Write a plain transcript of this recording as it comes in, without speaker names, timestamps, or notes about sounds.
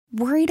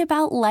Worried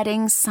about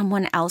letting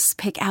someone else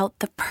pick out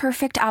the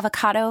perfect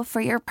avocado for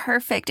your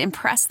perfect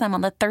impress them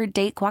on the third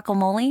date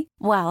guacamole?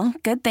 Well,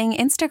 good thing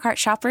Instacart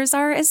shoppers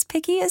are as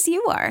picky as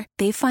you are.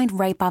 They find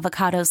ripe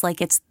avocados like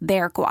it's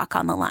their guac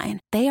on the line.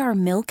 They are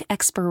milk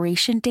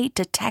expiration date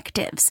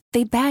detectives.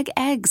 They bag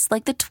eggs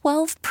like the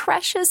 12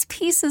 precious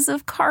pieces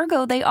of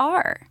cargo they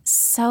are.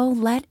 So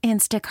let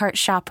Instacart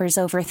shoppers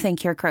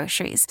overthink your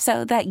groceries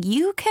so that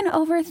you can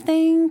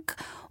overthink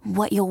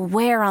what you'll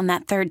wear on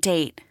that third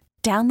date.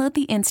 Download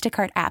the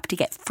Instacart app to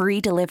get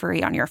free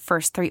delivery on your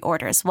first 3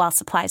 orders while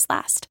supplies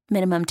last.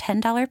 Minimum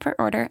 $10 per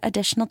order.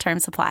 Additional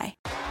terms apply.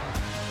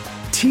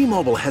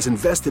 T-Mobile has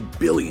invested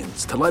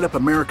billions to light up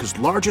America's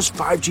largest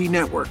 5G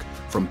network,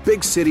 from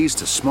big cities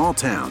to small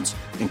towns,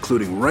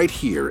 including right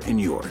here in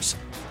yours.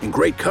 And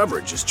great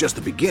coverage is just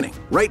the beginning.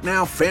 Right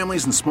now,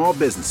 families and small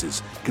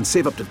businesses can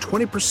save up to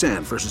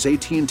 20% versus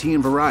AT&T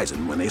and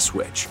Verizon when they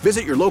switch.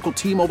 Visit your local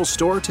T-Mobile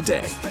store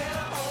today.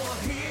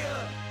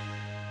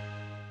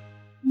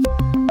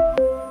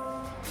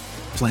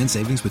 Plan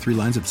savings with 3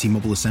 lines of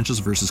T-Mobile Essentials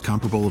versus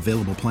comparable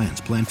available plans.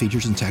 Plan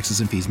features and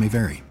taxes and fees may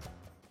vary.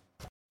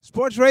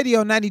 Sports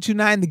Radio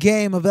 92.9 The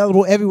Game,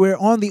 available everywhere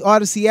on the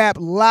Odyssey app,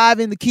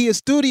 live in the Kia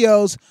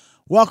studios.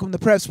 Welcome to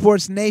Prep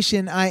Sports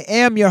Nation. I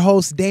am your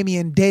host,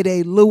 Damian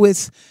Day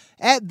Lewis,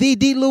 at the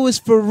D Lewis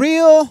for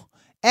real,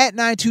 at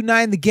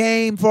 929 The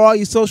Game for all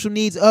your social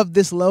needs of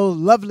this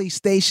lovely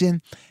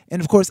station.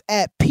 And, of course,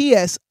 at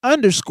PS_Nation_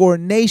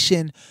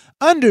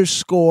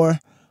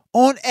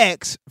 on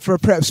X for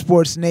Prep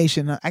Sports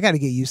Nation. I got to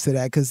get used to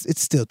that because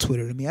it's still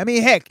Twitter to me. I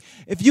mean, heck,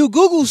 if you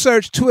Google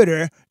search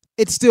Twitter,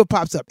 it still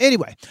pops up.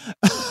 Anyway,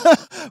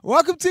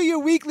 welcome to your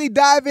weekly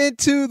dive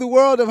into the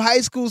world of high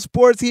school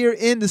sports here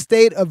in the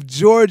state of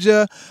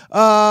Georgia.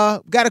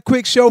 Got a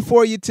quick show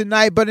for you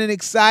tonight, but an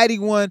exciting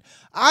one.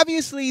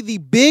 Obviously, the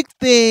big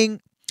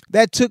thing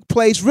that took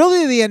place,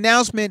 really the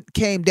announcement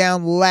came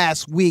down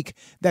last week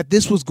that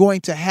this was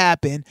going to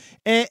happen,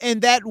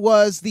 and that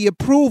was the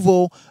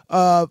approval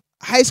of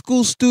high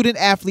school student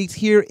athletes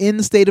here in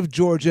the state of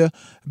Georgia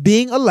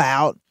being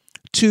allowed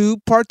to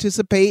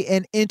participate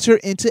and enter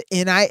into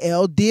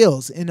NIL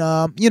deals and,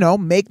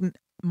 make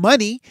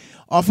money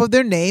off of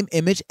their name,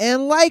 image,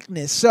 and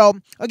likeness. So,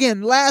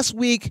 again, last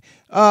week,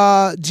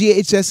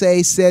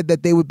 GHSA said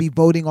that they would be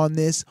voting on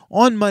this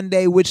on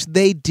Monday, which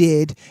they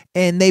did,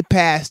 and they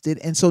passed it.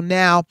 And so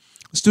now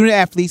student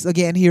athletes,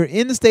 again, here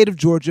in the state of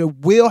Georgia,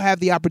 will have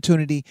the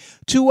opportunity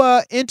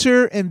to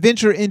enter and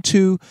venture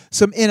into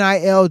some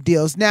NIL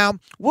deals. Now,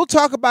 we'll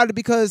talk about it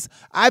because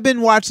I've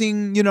been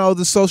watching,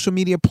 the social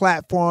media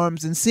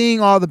platforms and seeing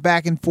all the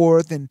back and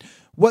forth and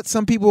what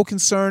some people are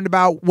concerned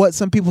about, what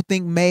some people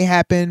think may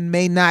happen,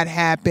 may not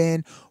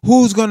happen,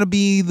 who's going to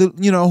be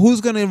who's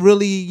going to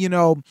really,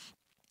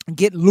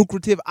 get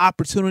lucrative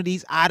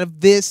opportunities out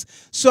of this.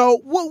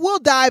 So we'll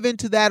dive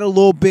into that a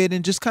little bit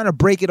and just kind of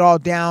break it all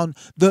down,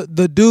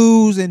 the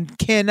do's and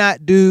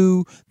cannot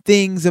do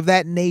things of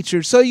that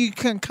nature, so you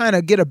can kind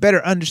of get a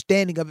better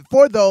understanding of it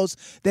for those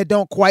that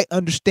don't quite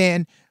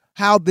understand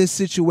how this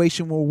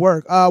situation will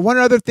work. One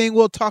other thing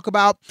we'll talk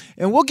about,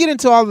 and we'll get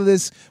into all of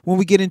this when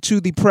we get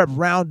into the prep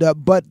roundup,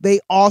 but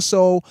they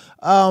also,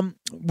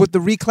 with the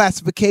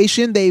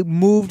reclassification, they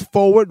moved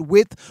forward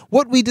with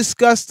what we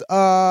discussed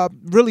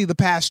really the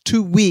past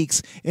 2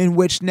 weeks, in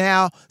which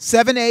now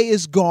 7A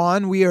is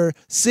gone. We are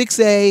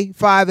 6A,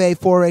 5A,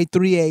 4A,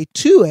 3A,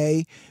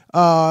 2A,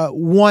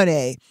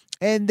 1A.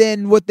 And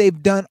then what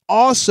they've done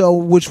also,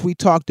 which we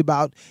talked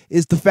about,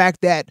 is the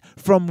fact that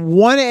from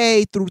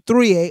 1A through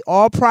 3A,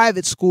 all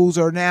private schools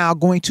are now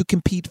going to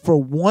compete for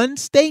one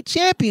state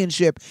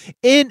championship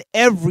in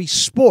every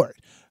sport.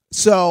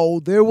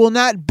 So there will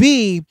not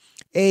be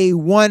a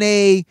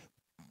 1A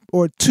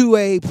or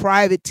 2A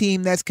private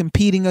team that's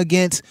competing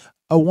against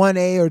a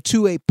 1A or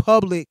 2A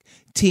public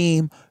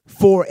team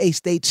for a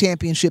state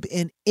championship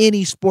in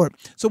any sport.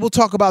 So we'll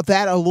talk about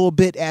that a little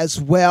bit as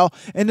well.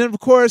 And then, of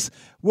course,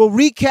 we'll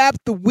recap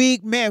the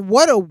week. Man,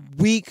 what a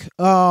week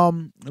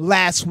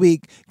last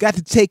week. Got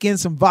to take in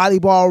some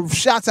volleyball.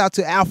 Shouts out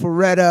to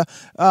Alpharetta.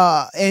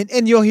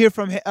 And you'll hear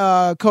from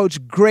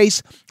Coach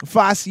Grace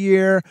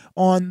Fossier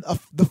on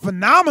the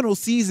phenomenal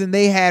season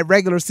they had,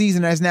 regular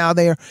season, as now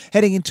they are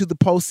heading into the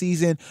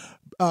postseason.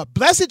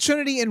 Blessed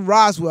Trinity and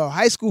Roswell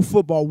high school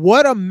football.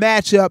 What a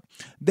matchup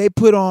they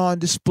put on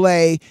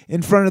display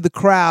in front of the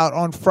crowd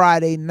on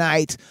Friday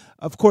night.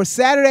 Of course,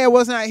 Saturday I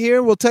was not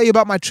here. We'll tell you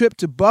about my trip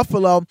to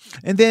Buffalo.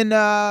 And then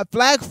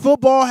flag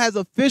football has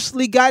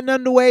officially gotten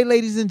underway,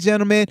 ladies and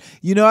gentlemen.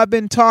 I've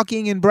been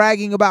talking and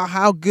bragging about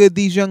how good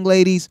these young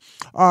ladies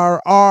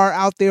are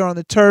out there on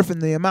the turf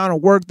and the amount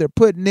of work they're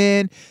putting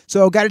in.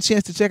 So got a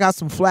chance to check out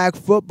some flag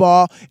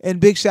football. And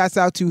big shouts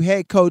out to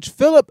head coach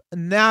Phillip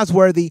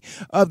Nasworthy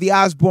of the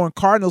Osborne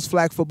Cardinals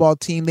flag football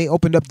team. They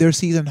opened up their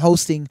season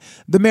hosting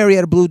the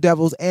Marietta Blue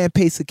Devils and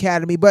Pace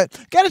Academy. But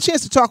got a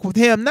chance to talk with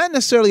him, not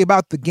necessarily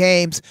about the games,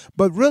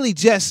 but really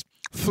just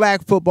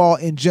flag football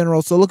in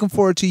general. So looking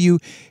forward to you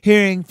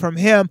hearing from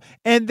him.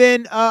 And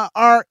then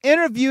our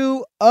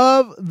interview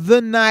of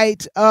the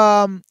night.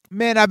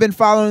 Man, I've been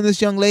following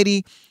this young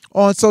lady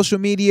on social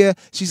media.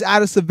 She's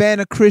out of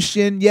Savannah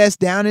Christian. Yes,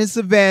 down in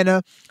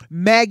Savannah.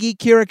 Maggie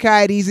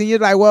Kirikides. And you're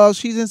like, well,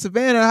 she's in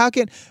Savannah. How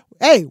can...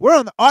 Hey, we're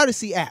on the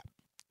Odyssey app.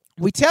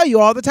 We tell you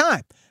all the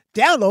time.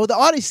 Download the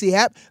Odyssey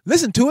app.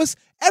 Listen to us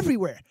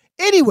everywhere.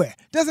 Anywhere.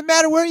 Doesn't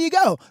matter where you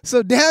go.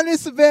 So down in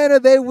Savannah,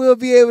 they will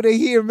be able to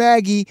hear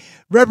Maggie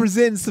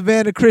representing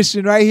Savannah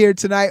Christian right here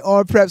tonight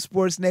on Prep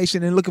Sports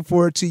Nation, and looking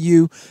forward to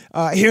you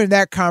hearing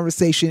that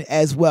conversation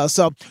as well.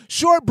 So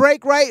short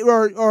break, right?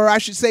 Or I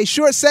should say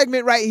short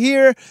segment right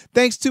here.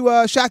 Thanks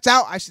to, shouts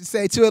out, I should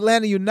say, to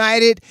Atlanta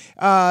United.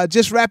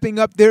 Just wrapping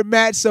up their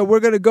match. So we're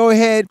going to go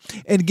ahead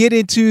and get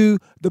into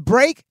the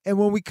break. And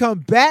when we come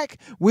back,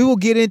 we will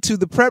get into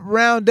the prep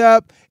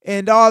roundup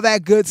and all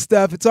that good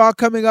stuff. It's all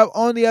coming up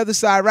on the other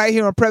side right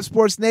here on Prep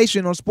Sports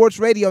Nation on Sports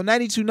Radio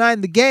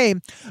 92.9 The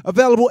Game,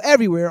 available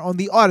everywhere on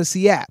the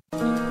Odyssey app.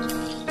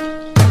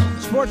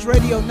 Sports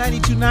Radio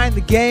 92.9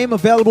 The Game,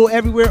 available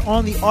everywhere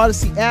on the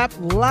Odyssey app,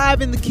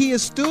 live in the Kia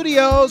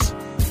studios.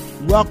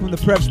 Welcome to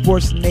Prep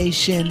Sports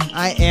Nation.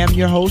 I am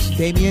your host,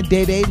 Damian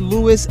Day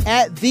Lewis,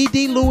 at the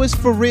D Lewis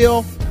for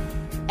real,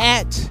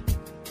 at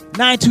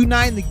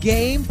 929 The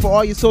Game for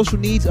all your social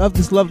needs of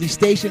this lovely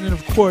station. And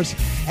of course,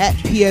 at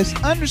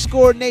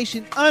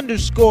PS_Nation_.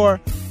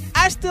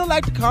 I still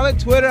like to call it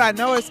Twitter. I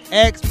know it's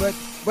X, but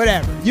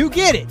whatever. You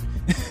get it.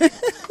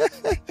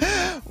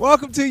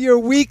 Welcome to your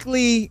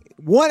weekly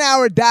 1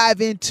 hour dive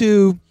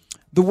into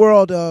the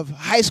world of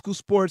high school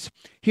sports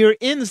here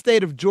in the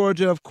state of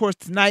Georgia. Of course,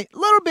 tonight, a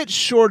little bit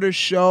shorter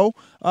show.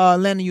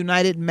 Atlanta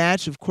United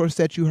match, of course,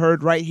 that you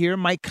heard right here.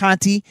 Mike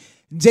Conti,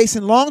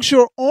 Jason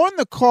Longshore on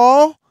the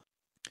call.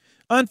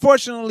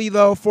 Unfortunately,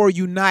 though, for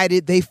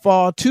United, they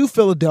fall to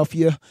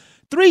Philadelphia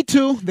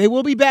 3-2. They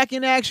will be back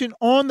in action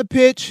on the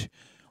pitch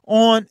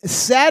on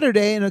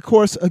Saturday. And, of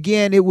course,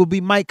 again, it will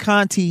be Mike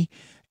Conti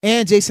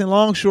and Jason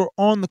Longshore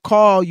on the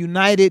call.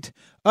 United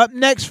up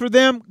next for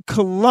them,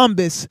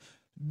 Columbus.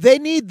 They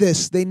need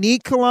this. They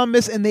need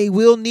Columbus, and they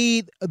will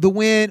need the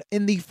win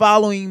in the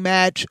following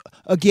match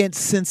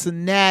against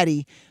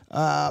Cincinnati.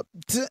 A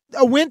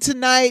win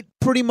tonight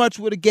pretty much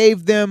would have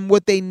gave them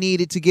what they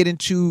needed to get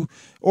into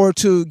a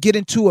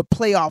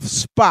playoff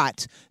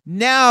spot.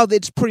 Now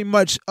it's pretty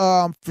much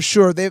for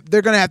sure they're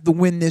going to have to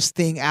win this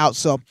thing out.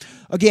 So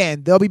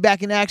again, they'll be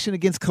back in action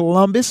against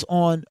Columbus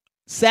on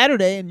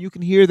Saturday, and you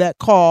can hear that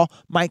call.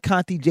 Mike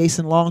Conti,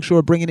 Jason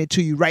Longshore bringing it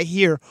to you right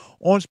here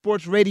on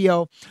Sports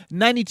Radio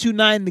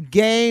 92.9 The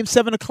Game.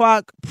 7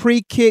 o'clock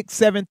pre-kick,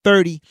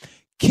 7:30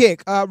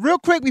 kick. Real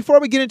quick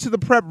before we get into the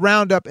prep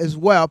roundup as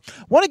well,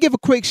 I want to give a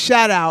quick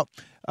shout out.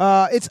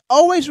 It's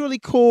always really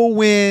cool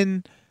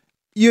when,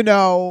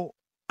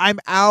 I'm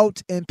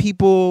out and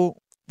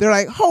people, they're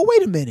like, oh,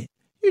 wait a minute,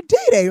 you're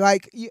Day-Day.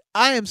 Like,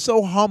 I am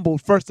so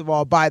humbled, first of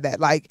all, by that.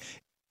 Like,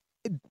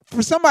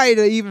 for somebody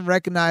to even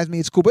recognize me,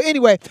 it's cool. But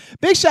anyway,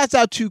 big shouts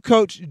out to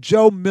Coach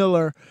Joe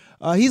Miller.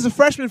 He's a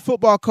freshman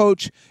football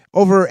coach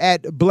over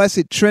at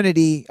Blessed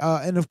Trinity.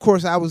 And, of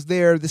course, I was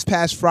there this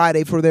past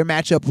Friday for their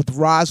matchup with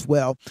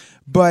Roswell.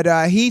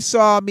 But he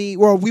saw me,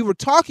 well, we were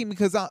talking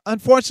because,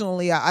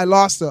 unfortunately, I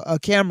lost a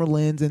camera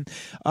lens. And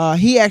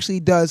he actually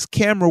does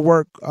camera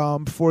work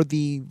for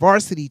the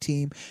varsity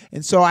team.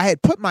 And so I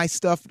had put my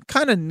stuff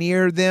kind of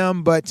near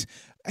them, but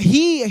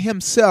he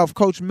himself,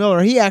 Coach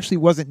Miller, he actually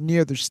wasn't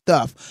near the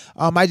stuff.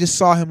 I just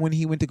saw him when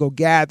he went to go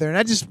gather, and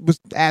I just was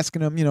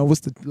asking him, what's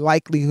the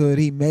likelihood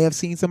he may have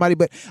seen somebody.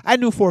 But I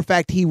knew for a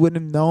fact he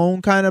wouldn't have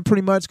known, kind of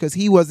pretty much, because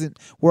he wasn't,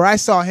 where I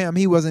saw him,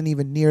 he wasn't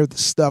even near the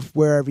stuff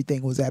where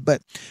everything was at.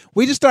 But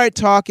we just started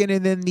talking,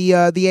 and then the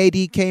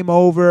AD came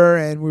over,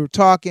 and we were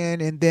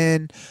talking, and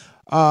then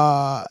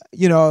the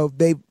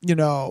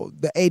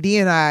AD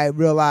and I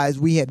realized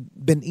we had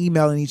been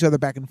emailing each other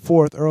back and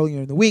forth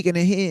earlier in the week, and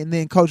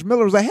then Coach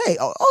Miller was like, "Hey,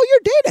 you're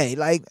Day-Day.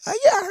 Like,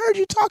 yeah, I heard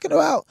you talking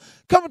about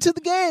coming to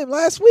the game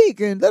last week,"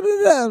 and da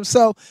da da.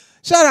 So,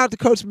 shout out to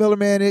Coach Miller,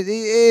 man.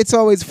 It's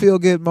always a feel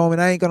good moment.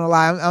 I ain't gonna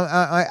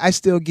lie. I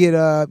still get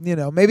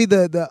maybe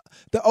the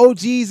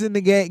OGs in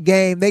the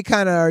game, they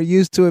kind of are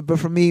used to it, but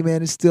for me,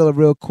 man, it's still a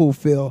real cool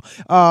feel.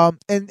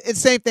 And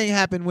same thing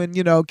happened when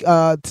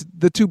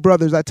the two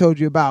brothers I told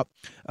you about,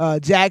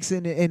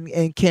 Jackson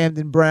and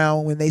Camden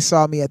Brown, when they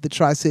saw me at the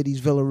Tri-Cities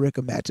Villa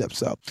Rica matchup.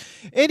 So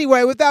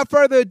anyway, without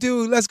further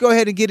ado, let's go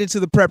ahead and get into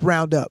the prep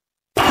roundup.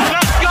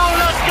 Let's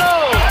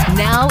go!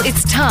 Now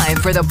it's time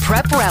for the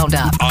Prep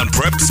Roundup on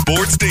Prep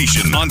Sports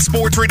Station on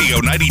Sports Radio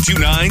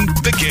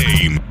 92.9 The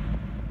Game.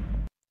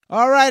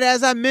 All right,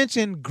 as I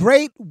mentioned,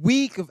 great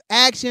week of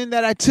action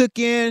that I took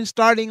in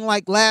starting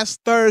like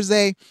last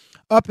Thursday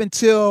up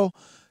until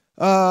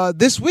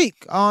this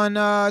week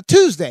on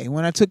Tuesday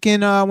when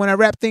I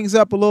wrapped things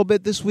up a little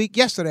bit this week,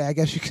 yesterday, I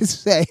guess you could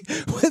say,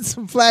 with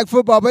some flag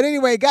football. But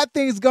anyway, got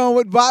things going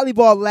with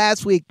volleyball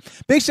last week.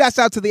 Big shouts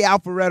out to the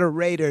Alpharetta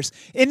Raiders,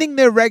 ending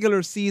their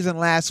regular season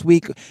last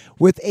week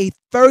with a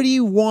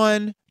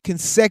 31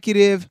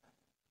 consecutive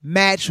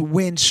match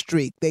win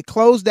streak. They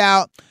closed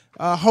out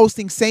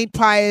hosting St.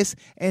 Pius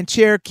and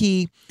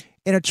Cherokee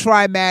in a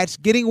tri-match,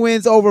 getting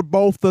wins over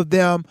both of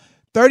them.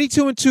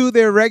 32-2,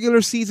 their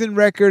regular season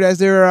record as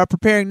they're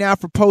preparing now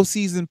for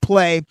postseason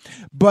play.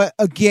 But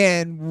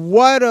again,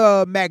 what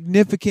a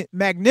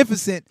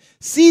magnificent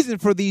season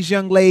for these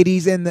young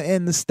ladies and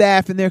the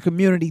staff in their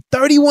community.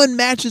 31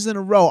 matches in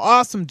a row.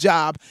 Awesome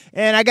job.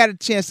 And I got a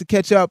chance to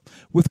catch up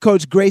with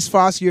Coach Grace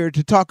Fossier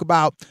to talk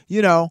about,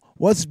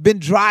 what's been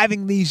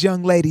driving these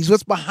young ladies,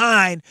 what's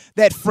behind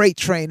that freight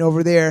train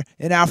over there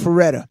in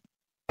Alpharetta.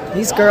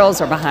 These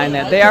girls are behind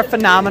that. They are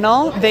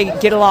phenomenal. They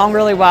get along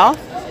really well.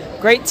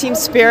 Great team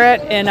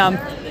spirit and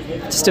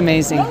just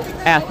amazing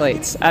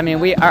athletes. I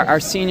mean, our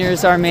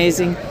seniors are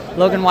amazing.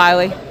 Logan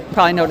Wiley,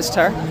 probably noticed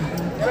her.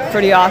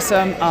 Pretty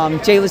awesome.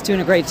 Jayla's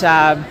doing a great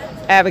job.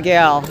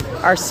 Abigail,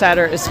 our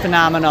setter, is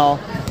phenomenal.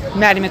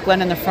 Maddie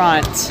McGlynn in the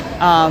front.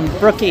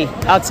 Brookie,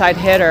 outside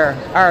hitter.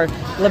 Our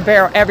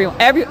libero,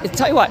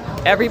 tell you what,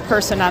 every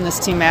person on this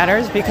team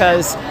matters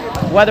because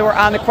whether we're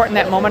on the court in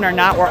that moment or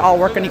not, we're all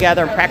working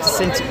together and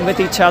practicing with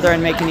each other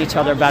and making each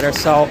other better.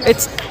 So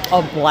it's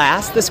a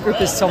blast. This group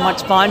is so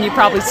much fun. You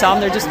probably saw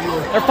them.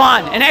 They're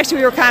fun. And actually,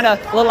 we were kind of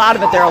a little out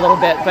of it there a little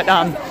bit. But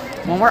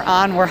when we're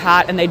on, we're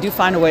hot, and they do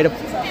find a way to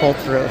pull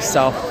through.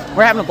 So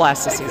we're having a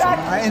blast this season. All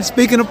right, and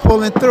speaking of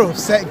pulling through,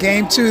 set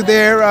game 2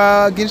 there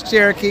against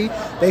Cherokee.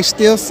 They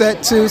still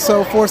set 2,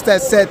 so forced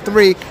that set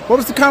 3. What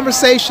was the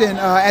conversation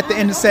at the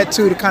end of set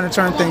 2 to kind of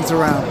turn things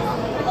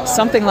around?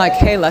 Something like,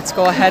 hey, let's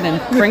go ahead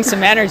and bring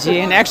some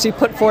energy and actually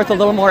put forth a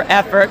little more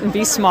effort and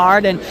be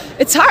smart. And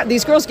it's hard.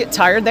 These girls get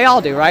tired. They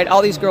all do, right?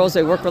 All these girls,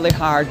 they work really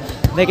hard.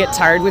 They get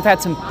tired. We've had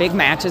some big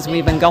matches.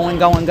 We've been going.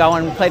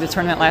 We played a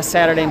tournament last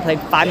Saturday and played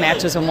 5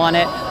 matches and won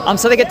it.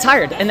 So they get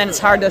tired. And then it's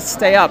hard to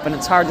stay up and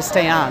it's hard to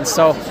stay on.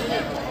 So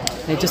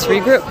they just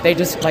regroup. They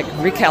just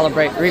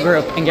recalibrate,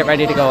 regroup, and get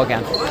ready to go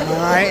again.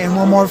 All right, and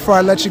one more before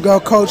I let you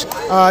go, Coach.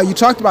 You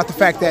talked about the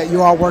fact that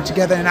you all work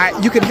together,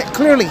 and you could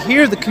clearly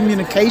hear the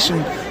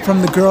communication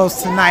from the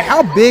girls tonight.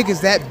 How big has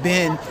that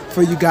been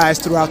for you guys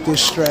throughout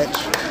this stretch?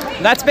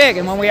 That's big,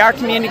 and when we are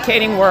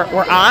communicating, we're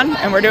on,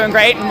 and we're doing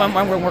great, and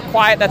when we're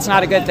quiet, that's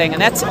not a good thing,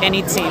 and that's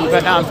any team.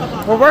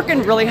 But we're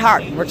working really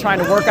hard. We're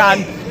trying to work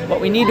on what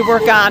we need to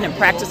work on and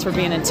practice for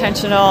being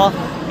intentional.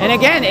 And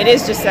again, it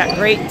is just that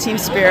great team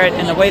spirit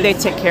and the way they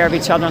take care of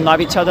each other and love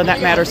each other.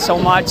 That matters so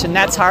much, and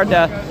that's hard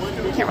to,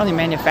 you can't really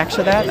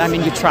manufacture that. I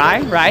mean, you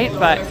try, right?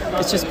 But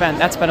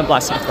that's been a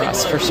blessing for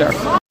us, for sure.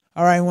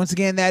 All right, once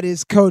again, that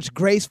is Coach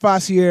Grace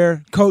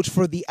Fossier, coach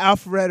for the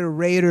Alpharetta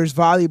Raiders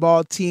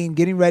volleyball team,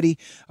 getting ready.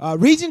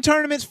 Region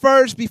tournaments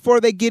first before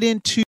they get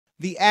into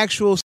the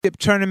actual SIP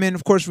tournament.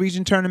 Of course,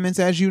 region tournaments,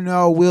 as you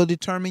know, will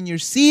determine your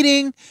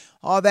seeding,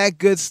 all that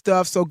good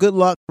stuff. So good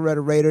luck,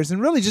 Alpharetta Raiders,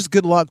 and really just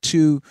good luck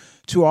to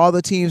all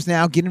the teams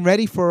now getting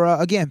ready for,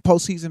 again,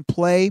 postseason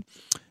play.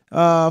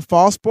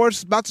 Fall sports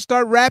is about to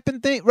start wrapping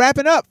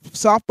up.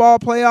 Softball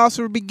playoffs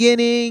are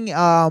beginning.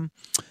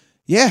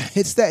 Yeah,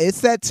 it's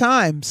that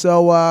time.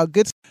 So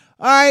good.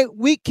 All right,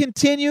 week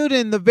continued,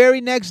 and the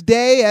very next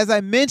day, as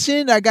I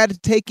mentioned, I got to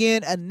take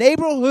in a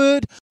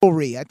neighborhood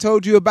rivalry. I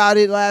told you about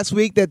it last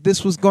week that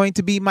this was going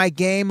to be my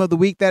game of the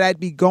week that I'd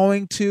be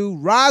going to.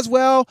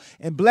 Roswell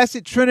and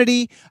Blessed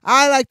Trinity.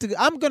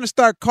 I'm going to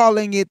start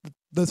calling it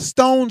the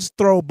Stones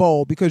Throw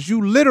Bowl, because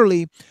you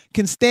literally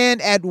can stand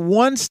at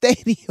one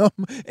stadium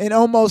and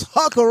almost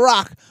huck a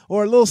rock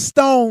or a little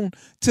stone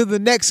to the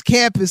next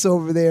campus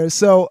over there.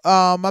 So,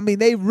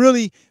 they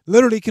really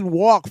literally can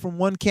walk from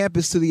one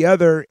campus to the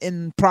other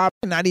in probably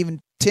not even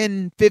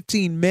 10,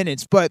 15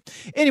 minutes. But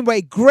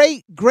anyway,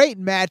 great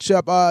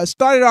matchup.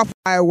 Started off with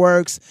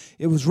fireworks.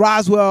 It was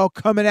Roswell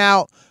coming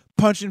out,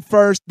 punching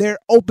first, their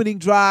opening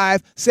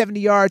drive,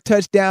 70-yard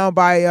touchdown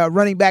by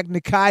running back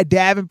Nakai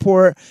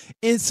Davenport.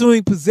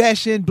 Ensuing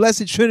possession,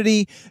 Blessed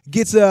Trinity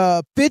gets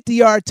a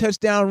 50-yard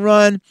touchdown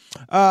run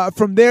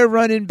from their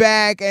running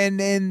back, and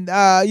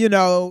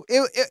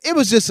it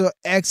was just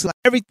excellent.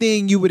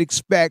 Everything you would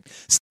expect.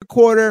 Second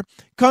quarter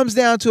comes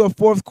down to a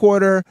fourth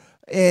quarter,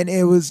 and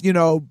it was,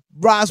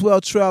 Roswell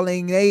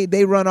trailing.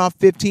 They run off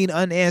 15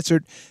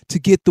 unanswered to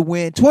get the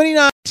win.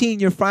 29-18,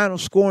 your final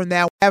score in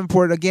that.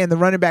 Davenport, again, the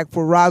running back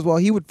for Roswell,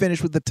 he would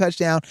finish with the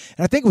touchdown,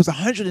 and I think it was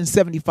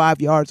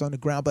 175 yards on the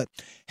ground. But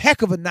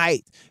heck of a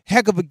night,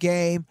 heck of a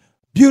game,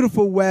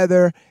 beautiful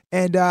weather,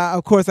 and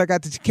of course I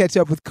got to catch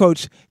up with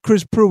Coach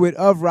Chris Pruitt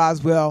of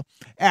Roswell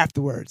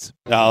afterwards.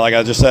 Yeah, like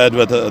I just said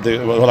with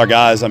our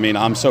guys,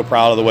 I'm so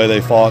proud of the way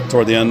they fought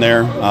toward the end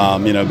there.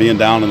 Being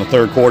down in the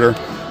third quarter.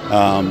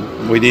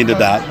 We needed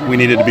that. We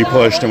needed to be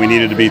pushed, and we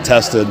needed to be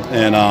tested.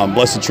 And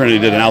Blessed Trinity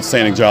did an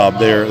outstanding job.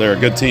 They're a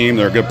good team.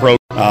 They're a good program.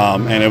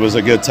 And it was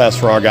a good test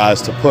for our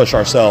guys to push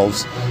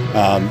ourselves.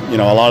 A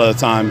lot of the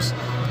times,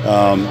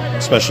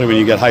 especially when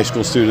you get high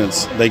school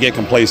students, they get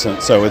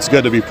complacent. So it's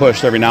good to be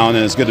pushed every now and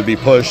then. It's good to be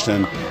pushed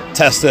and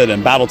tested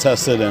and battle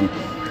tested. And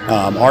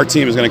our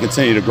team is going to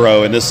continue to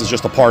grow, and this is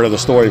just a part of the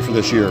story for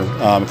this year.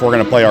 If we're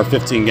going to play our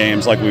 15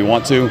 games like we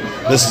want to,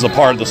 this is a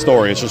part of the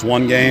story. It's just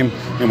one game,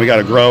 and we got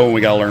to grow and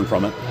we got to learn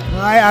from it. All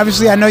right,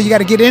 obviously I know you got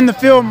to get in the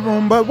film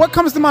room, but what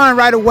comes to mind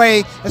right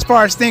away as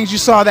far as things you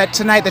saw that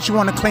tonight that you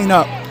want to clean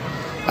up?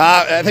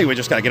 I think we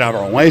just got to get out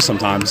of our own way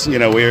sometimes. You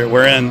know,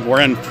 we're in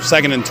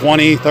 2nd and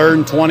 20, 3rd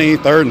and 20,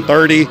 3rd and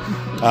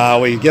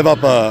 30. We give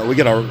up we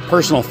get a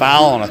personal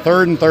foul on a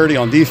 3rd and 30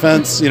 on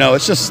defense. You know,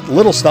 it's just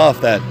little stuff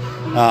that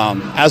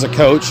as a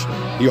coach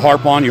you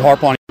harp on.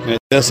 And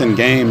this in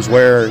games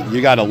where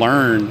you got to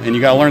learn, and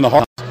you got to learn the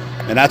hard.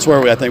 And that's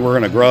where I think we're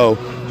going to grow,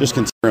 just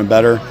considering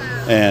better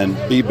and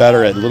be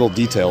better at little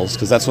details,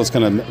 because that's what's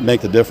going to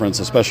make the difference,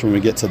 especially when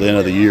we get to the end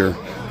of the year.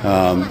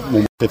 When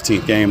we're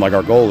 15th game, like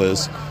our goal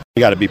is,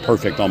 we got to be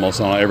perfect almost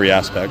on every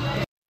aspect.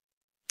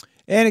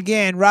 And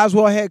again,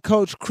 Roswell head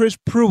coach Chris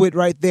Pruitt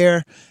right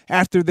there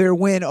after their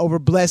win over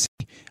Blessing.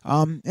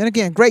 And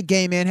again, great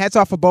game, man. Hats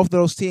off for both of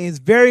those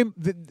teams.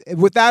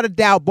 Without a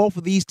doubt, both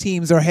of these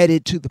teams are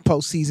headed to the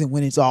postseason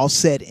when it's all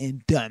said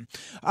and done.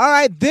 All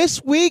right,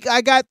 this week I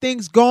got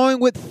things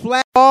going with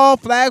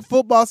flag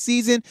football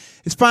season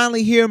is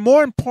finally here.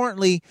 More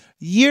importantly,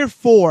 year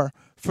 4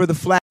 for the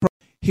flag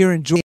here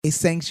in Georgia,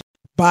 sanctioned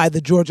by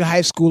the Georgia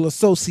High School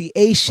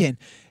Association.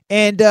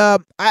 And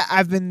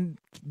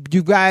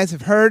you guys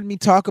have heard me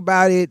talk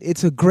about it.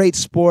 It's a great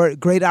sport,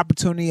 great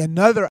opportunity.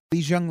 Another of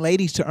these young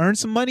ladies to earn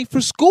some money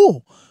for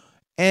school.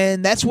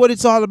 And that's what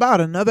it's all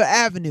about, another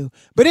avenue.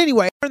 But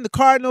anyway, the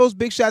Cardinals,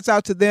 big shouts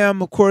out to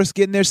them, of course,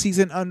 getting their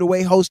season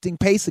underway, hosting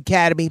Pace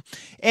Academy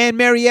and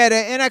Marietta.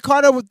 And I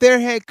caught up with their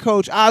head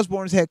coach,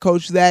 Osborne's head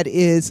coach, that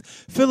is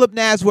Phillip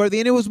Nasworthy.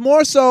 And it was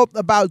more so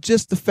about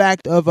just the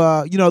fact of,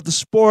 the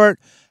sport,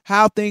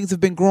 how things have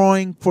been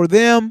growing for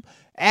them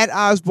at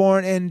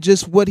Osborne, and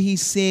just what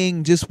he's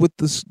seeing just with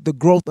the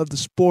growth of the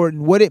sport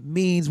and what it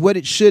means, what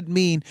it should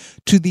mean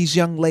to these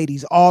young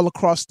ladies all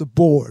across the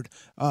board,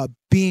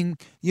 being,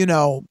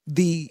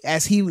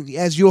 as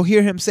you'll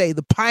hear him say,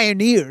 the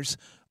pioneers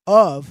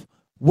of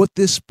what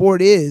this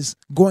sport is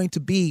going to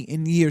be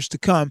in years to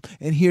come.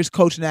 And here's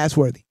Coach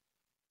Nasworthy.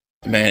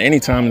 Man,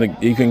 anytime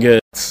that you can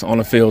get on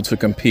the field to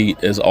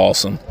compete is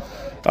awesome.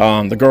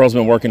 The girls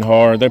been working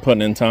hard. They're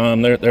putting in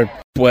time. They're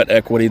sweat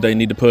equity they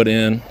need to put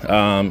in,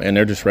 and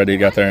they're just ready to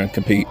get out there and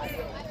compete.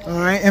 All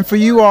right. And for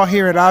you all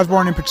here at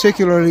Osborne in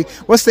particularly,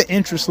 what's the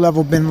interest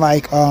level been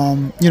like,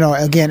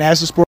 again,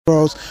 as the sport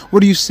grows?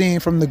 What are you seeing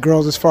from the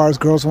girls as far as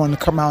girls wanting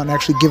to come out and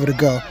actually give it a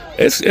go?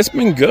 It's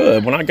been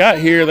good. When I got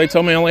here, they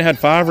told me I only had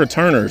 5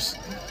 returners.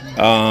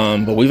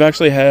 But we've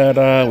actually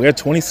had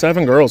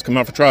 27 girls come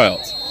out for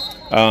tryouts.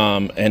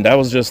 And that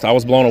was I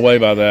was blown away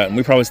by that. And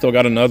we probably still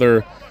got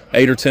another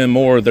 8 or 10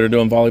 more that are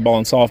doing volleyball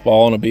and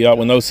softball, and will be out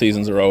when those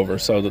seasons are over.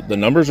 So the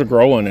numbers are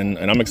growing, and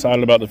I'm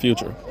excited about the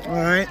future. All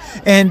right.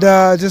 And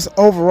just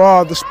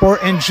overall, the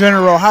sport in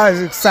general, how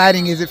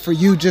exciting is it for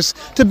you just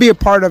to be a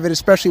part of it,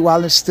 especially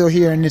while it's still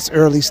here in its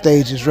early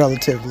stages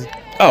relatively?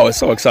 Oh, it's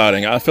so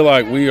exciting. I feel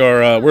like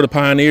we're the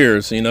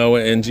pioneers, in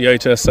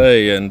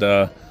GHSA, and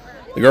the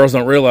girls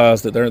don't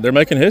realize that they're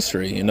making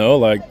history,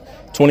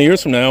 like 20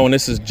 years from now when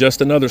this is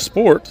just another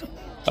sport.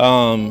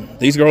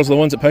 These girls are the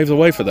ones that paved the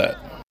way for that.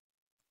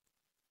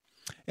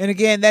 And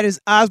again, that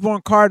is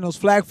Osborne Cardinals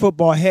flag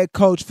football head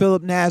coach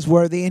Phillip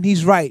Nasworthy, and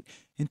he's right.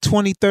 In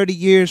 20, 30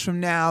 years from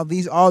now,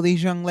 all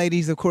these young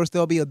ladies, of course,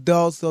 they'll be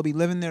adults, they'll be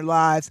living their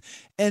lives,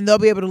 and they'll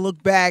be able to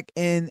look back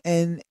and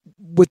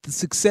with the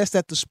success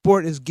that the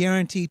sport is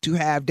guaranteed to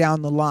have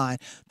down the line,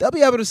 they'll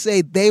be able to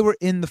say they were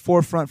in the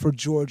forefront for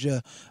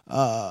Georgia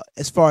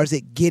as far as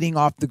it getting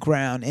off the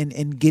ground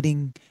and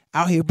getting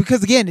out here.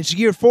 Because, again, it's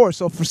year 4.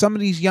 So for some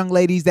of these young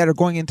ladies that are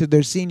going into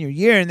their senior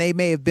year, and they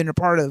may have been a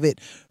part of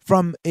it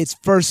from its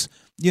first,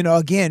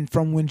 again,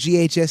 from when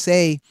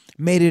GHSA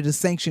made it a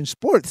sanctioned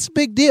sport, it's a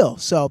big deal.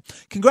 So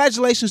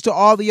congratulations to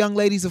all the young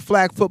ladies of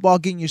flag football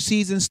getting your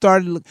season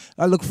started.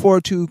 I look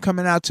forward to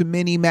coming out to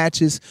many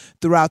matches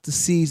throughout the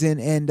season.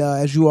 And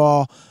as you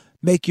all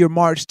make your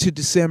march to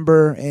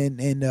December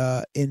and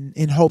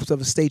in hopes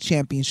of a state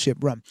championship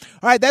run.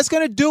 All right, that's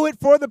going to do it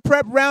for the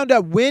Prep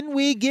Roundup. When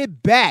we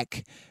get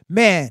back,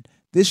 man,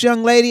 this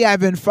young lady, I've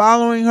been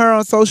following her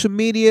on social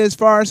media as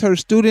far as her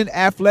student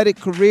athletic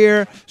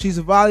career. She's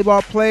a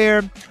volleyball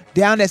player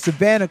down at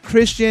Savannah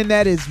Christian.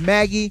 That is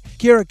Maggie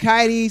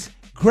Kirakaitis.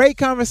 Great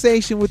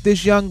conversation with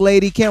this young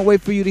lady. Can't wait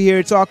for you to hear.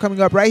 It's all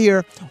coming up right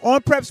here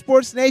on Prep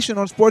Sports Nation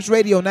on Sports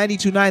Radio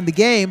 92.9 The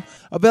Game.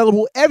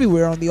 Available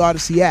everywhere on the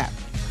Odyssey app.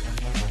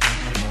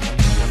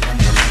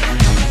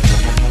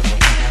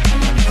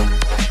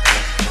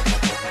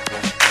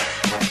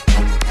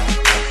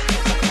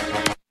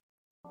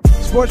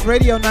 Sports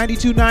Radio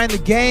 92.9 The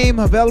Game,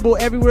 available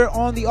everywhere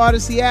on the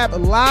Odyssey app,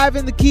 live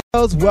in the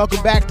kios.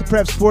 Welcome back to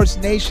Prep Sports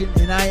Nation,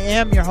 and I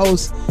am your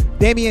host,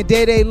 Damian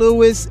Day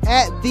Lewis,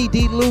 at the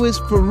D Lewis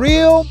for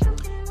real,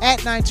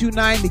 at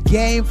 929 The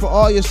Game for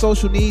all your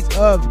social needs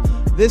of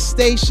this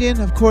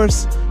station, of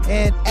course,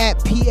 and at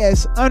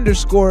PS_Nation_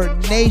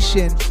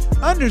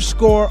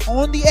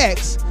 on the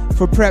X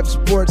for Prep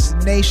Sports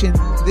Nation.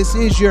 This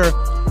is your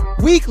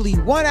weekly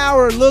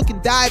 1-hour look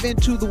and dive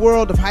into the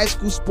world of high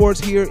school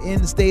sports here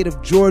in the state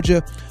of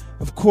Georgia.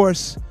 Of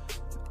course,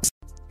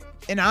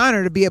 an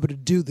honor to be able to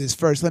do this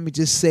first. Let me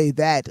just say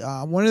that.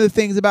 One of the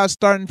things about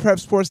starting Prep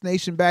Sports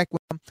Nation back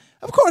when,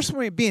 of course,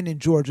 when being in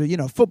Georgia,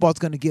 football's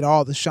going to get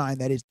all the shine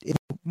that it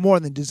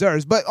more than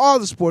deserves, but all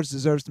the sports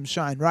deserve some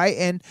shine, right?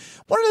 And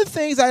one of the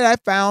things I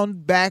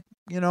found back,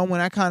 when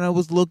I kind of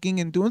was looking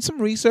and doing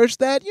some research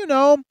that,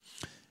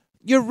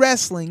 your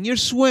wrestling, your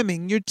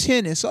swimming, your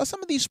tennis, so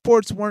some of these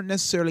sports weren't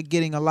necessarily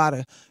getting a lot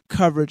of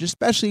coverage,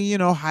 especially,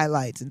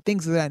 highlights and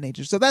things of that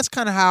nature. So that's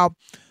kind of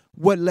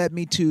what led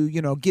me to,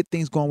 get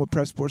things going with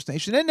Prep Sports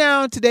Nation. And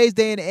now in today's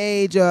day and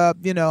age,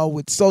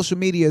 with social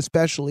media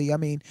especially,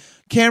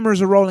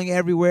 cameras are rolling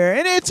everywhere,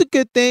 and it's a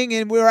good thing.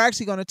 And we're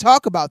actually going to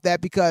talk about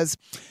that because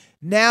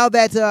now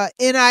that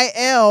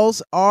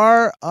NILs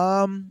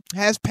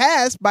has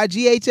passed by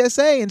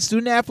GHSA and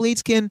student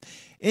athletes can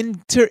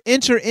enter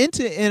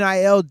into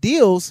NIL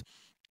deals,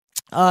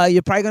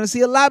 you're probably going to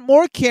see a lot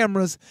more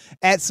cameras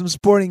at some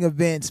sporting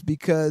events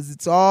because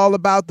it's all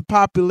about the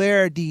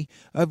popularity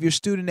of your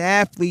student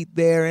athlete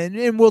there.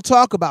 And we'll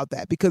talk about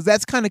that because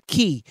that's kind of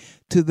key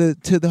to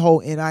the whole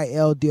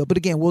NIL deal. But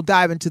again, we'll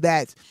dive into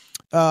that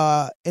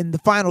in the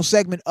final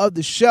segment of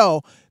the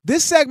show.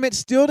 This segment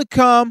still to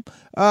come.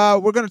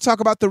 We're going to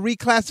talk about the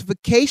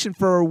reclassification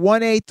for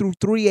 1A through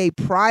 3A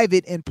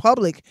private and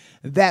public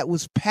that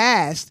was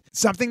passed,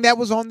 something that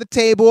was on the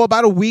table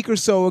about a week or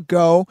so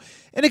ago.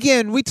 And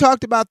again, we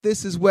talked about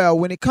this as well.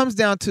 When it comes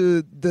down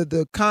to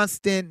the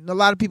constant, a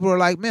lot of people are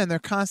like, man, they're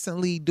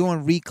constantly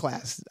doing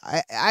reclass.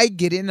 I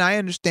get it, and I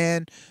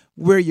understand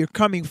where you're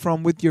coming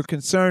from with your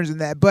concerns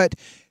and that, but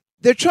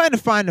they're trying to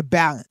find a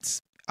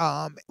balance,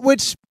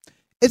 which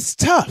it's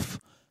tough,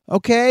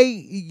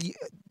 okay?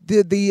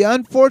 The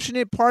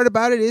unfortunate part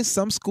about it is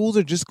some schools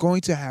are just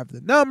going to have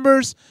the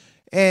numbers.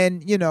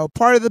 And,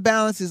 part of the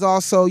balance is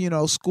also,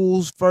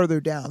 schools further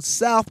down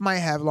south might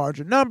have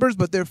larger numbers,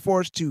 but they're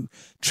forced to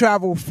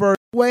travel further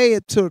away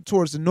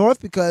towards the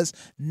north because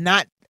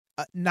not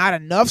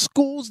enough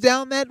schools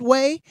down that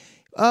way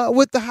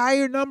with the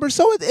higher numbers.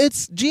 So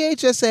it's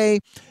GHSA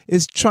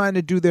is trying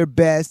to do their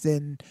best.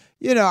 And,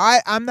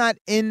 I'm not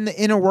in the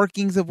inner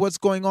workings of what's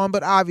going on,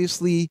 but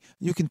obviously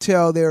you can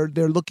tell they're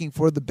looking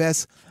for the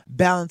best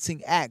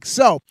balancing act.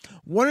 So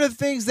one of the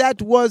things that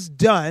was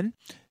done,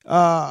 one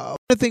of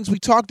the things we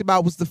talked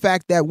about was the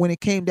fact that when it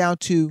came down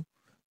to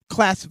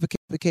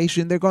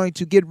classification, they're going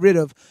to get rid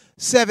of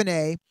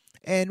 7A.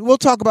 And we'll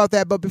talk about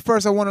that. But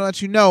first, I want to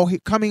let you know,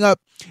 coming up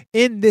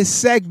in this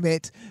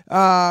segment,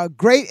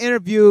 great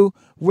interview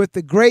with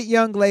the great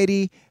young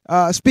lady,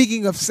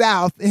 speaking of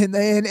South and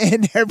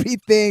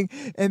everything,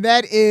 and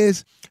that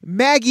is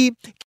Maggie.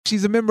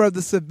 She's a member of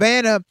the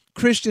Savannah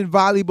Christian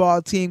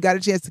volleyball team. Got a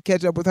chance to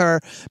catch up with her.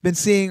 Been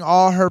seeing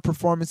all her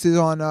performances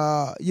on,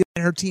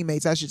 her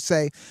teammates, I should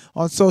say,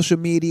 on social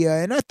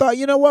media. And I thought,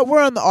 you know what?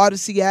 We're on the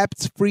Odyssey app.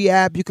 It's a free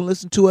app. You can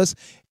listen to us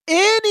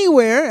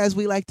anywhere, as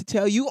we like to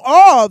tell you,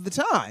 all the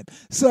time.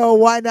 So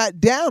why not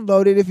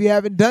download it if you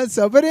haven't done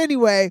so? But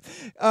anyway,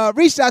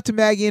 reached out to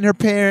Maggie and her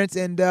parents,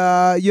 and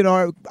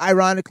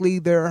ironically,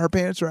 her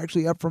parents are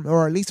actually up from,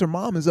 or at least her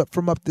mom is up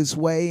this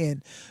way.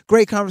 And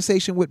great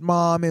conversation with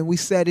mom, and we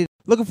said it.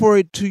 Looking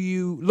forward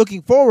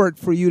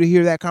for you to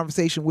hear that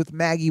conversation with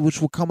Maggie,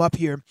 which will come up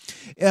here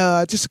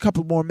just a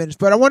couple more minutes.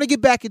 But I want to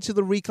get back into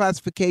the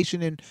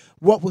reclassification and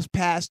what was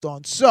passed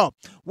on. So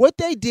what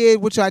they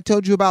did, which I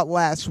told you about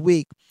last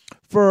week,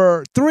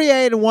 for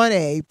 3A and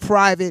 1A,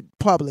 private,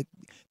 public,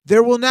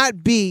 there will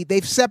not be,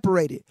 they've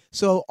separated.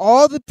 So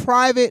all the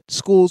private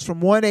schools from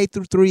 1A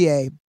through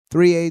 3A to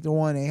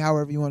 1A,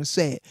 however you want to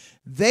say it,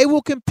 they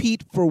will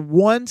compete for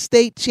one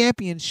state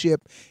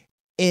championship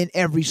in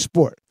every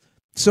sport.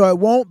 So it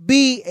won't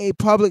be a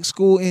public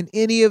school in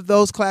any of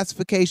those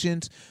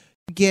classifications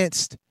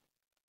against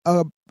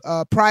a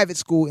private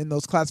school in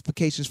those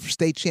classifications for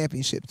state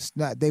championships.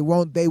 They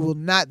will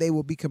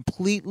be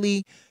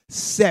completely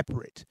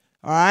separate.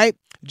 All right.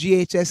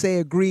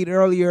 GHSA agreed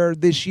earlier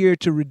this year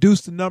to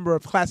reduce the number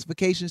of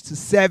classifications to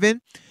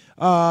 7.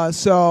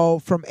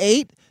 So from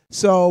 8.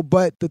 So,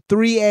 but the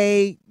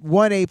 3A,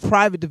 1A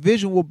private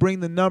division will bring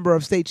the number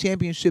of state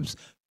championships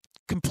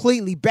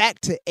completely back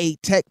to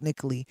 8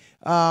 technically.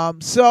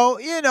 So,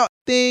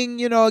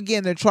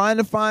 again, they're trying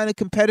to find a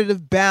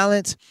competitive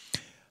balance.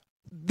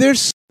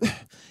 I'm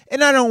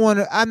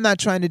not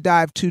trying to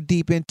dive too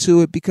deep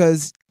into it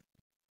because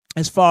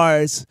as far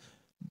as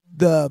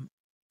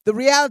the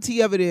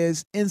reality of it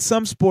is, in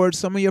some sports,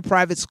 some of your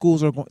private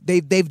schools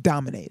they've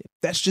dominated.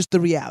 That's just the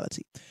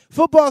reality.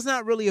 Football is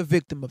not really a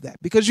victim of that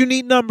because you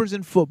need numbers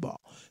in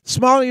football. The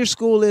smaller your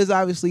school is,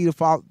 obviously,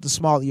 the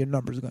smaller your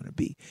numbers are going to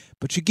be.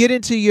 But you get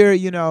into your,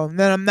 and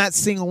then I'm not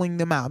singling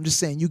them out. I'm just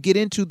saying you get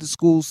into the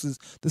schools,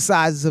 the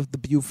sizes of the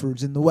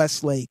Bufords and the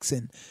Westlakes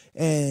and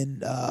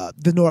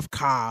the North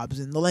Cobbs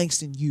and the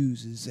Langston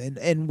Hugheses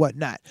and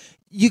whatnot.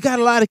 You got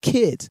a lot of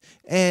kids,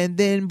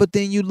 but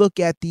then you look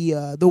at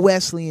the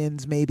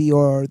Wesleyans maybe,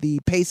 or the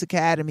Pace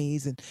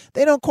Academies, and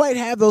they don't quite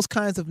have those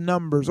kinds of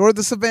numbers, or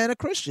the Savannah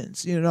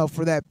Christians,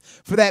 for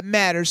that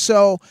matter.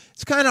 So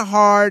it's kind of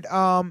hard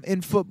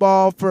in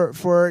football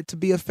for it to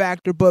be a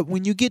factor. But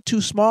when you get to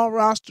small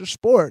roster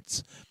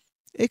sports,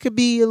 it could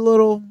be a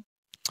little,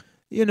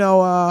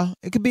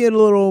 it could be a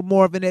little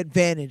more of an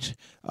advantage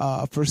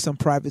for some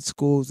private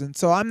schools. And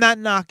so I'm not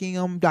knocking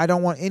them. I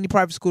don't want any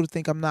private school to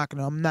think I'm knocking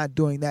them. I'm not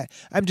doing that.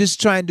 I'm just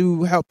trying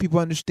to help people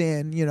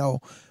understand,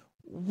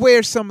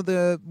 where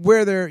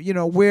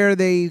where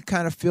they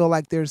kind of feel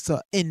like there's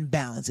an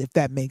imbalance, if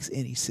that makes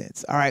any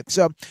sense. All right.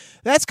 So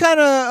that's kind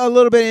of a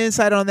little bit of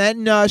insight on that.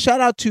 And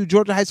shout out to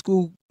Georgia High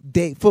School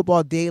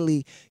Football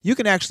Daily. You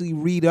can actually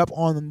read up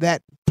on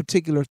that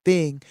particular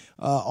thing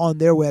on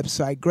their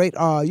website. Great.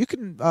 You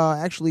can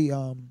actually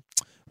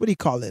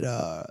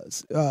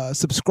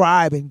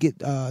subscribe and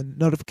get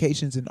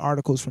notifications and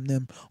articles from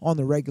them on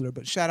the regular.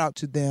 But shout out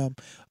to them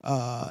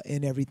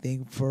and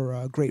everything for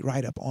a great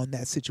write-up on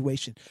that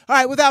situation. All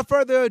right, without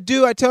further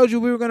ado, I told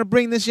you we were going to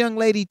bring this young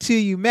lady to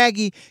you,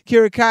 Maggie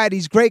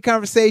Kirikaitis. Great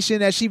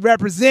conversation as she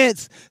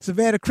represents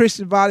Savannah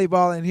Christian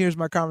Volleyball, and here's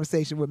my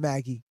conversation with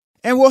Maggie.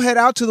 And we'll head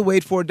out to the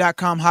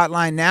waitfor.com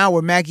hotline now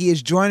where Maggie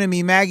is joining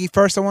me. Maggie,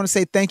 first I want to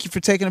say thank you for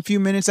taking a few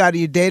minutes out of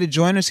your day to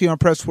join us here on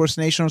Prep Sports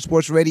Nation on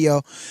Sports Radio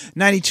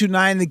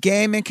 92.9 The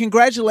Game. And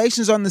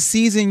congratulations on the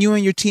season you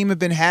and your team have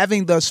been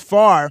having thus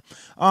far.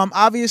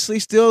 Obviously,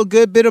 still a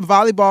good bit of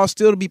volleyball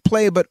still to be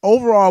played, but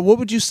overall, what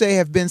would you say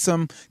have been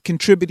some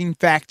contributing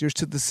factors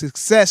to the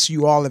success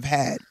you all have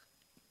had?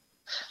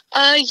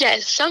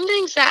 Yes, some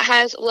things that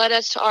has led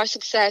us to our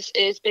success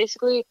is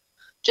basically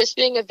just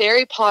being a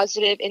very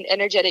positive and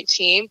energetic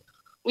team.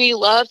 We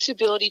love to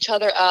build each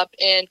other up,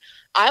 and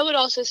I would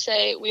also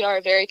say we are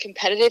a very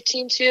competitive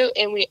team too,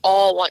 and we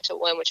all want to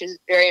win, which is a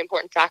very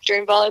important factor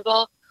in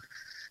volleyball.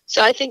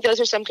 So I think those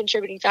are some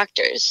contributing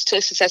factors to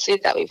the success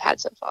that we've had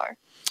so far.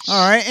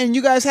 All right, and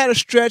you guys had a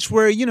stretch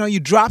where, you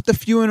dropped a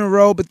few in a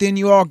row, but then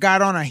you all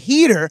got on a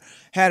heater,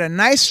 had a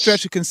nice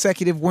stretch of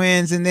consecutive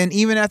wins, and then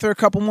even after a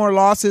couple more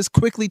losses,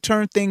 quickly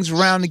turned things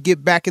around to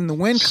get back in the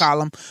win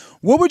column.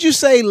 What would you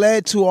say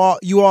led to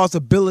you all's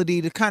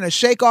ability to kind of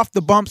shake off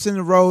the bumps in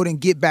the road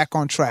and get back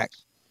on track?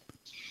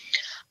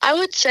 I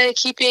would say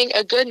keeping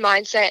a good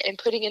mindset and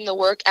putting in the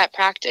work at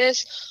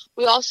practice.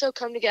 We also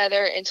come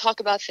together and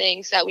talk about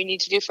things that we need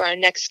to do for our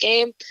next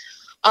game.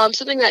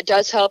 Something that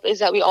does help is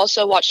that we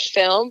also watch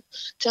film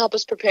to help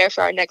us prepare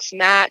for our next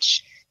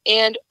match.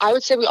 And I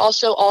would say we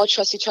also all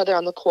trust each other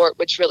on the court,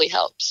 which really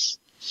helps.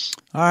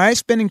 All right,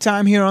 spending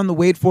time here on the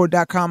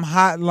waitfor.com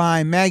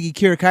hotline, Maggie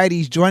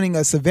Kirikaitis joining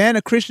us.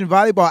 Savannah Christian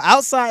Volleyball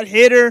outside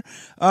hitter,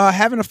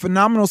 having a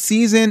phenomenal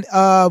season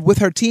with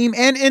her team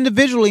and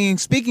individually. And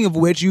speaking of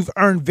which, you've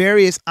earned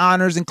various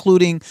honors,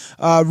 including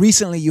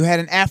recently you had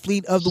an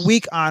Athlete of the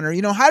Week honor.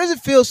 How does it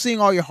feel seeing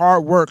all your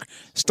hard work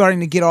starting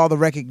to get all the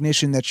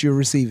recognition that you're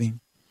receiving?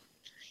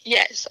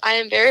 Yes, I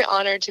am very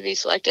honored to be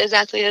selected as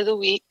Athlete of the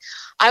Week.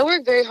 I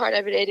work very hard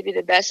every day to be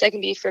the best I can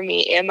be for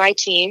me and my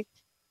team.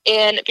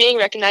 And being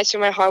recognized for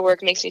my hard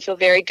work makes me feel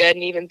very good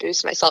and even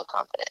boosts my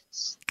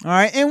self-confidence. All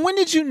right. And when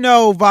did you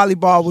know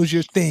volleyball was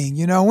your thing?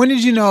 When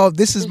did you know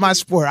this is my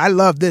sport? I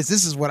love this.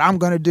 This is what I'm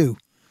going to do.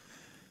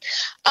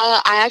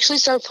 I actually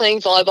started playing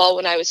volleyball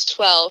when I was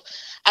 12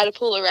 at a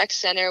Pula Rec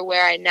Center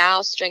where I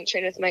now strength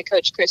train with my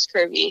coach, Chris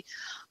Kirby.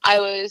 I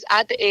was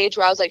at the age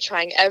where I was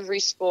trying every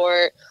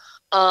sport.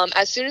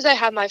 As soon as I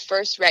had my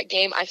first rec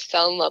game, I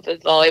fell in love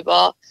with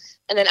volleyball.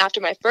 And then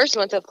after my first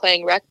month of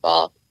playing rec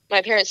ball,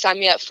 my parents signed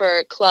me up for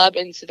a club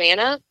in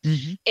Savannah,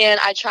 and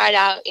I tried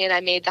out, and I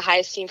made the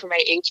highest team for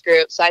my age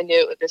group, so I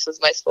knew this was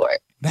my sport.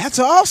 That's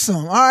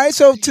awesome. All right,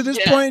 so to this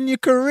point in your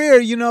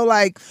career,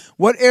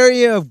 what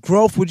area of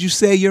growth would you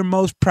say you're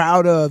most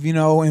proud of,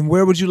 and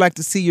where would you like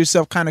to see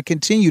yourself kind of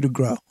continue to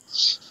grow?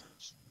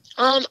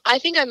 I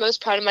think I'm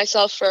most proud of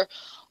myself for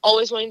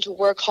always wanting to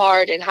work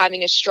hard and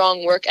having a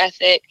strong work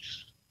ethic.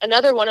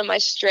 Another one of my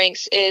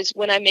strengths is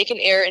when I make an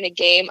error in a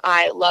game,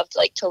 I love to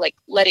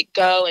let it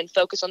go and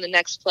focus on the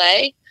next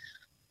play.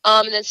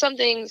 And then some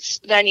things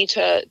that I need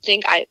to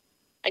think I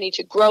need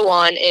to grow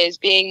on is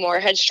being more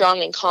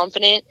headstrong and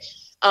confident,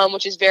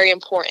 which is very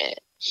important.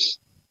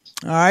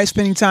 All right,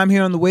 spending time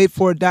here on the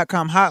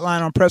waitfor.com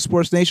hotline on Prep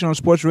Sports Nation on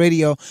Sports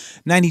Radio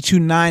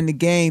 92.9 The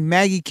Game.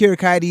 Maggie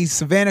Kirikaitis,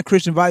 Savannah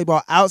Christian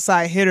Volleyball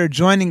outside hitter,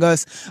 joining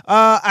us.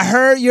 I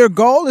heard your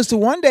goal is to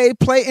one day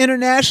play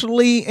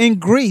internationally in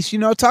Greece.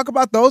 Talk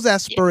about those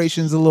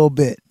aspirations a little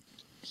bit.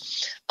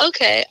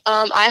 Okay,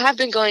 I have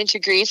been going to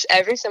Greece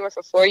every summer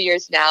for 4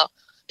 years now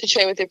to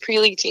train with a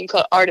pre-league team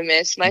called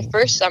Artemis. My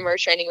first summer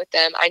training with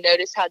them, I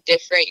noticed how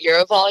different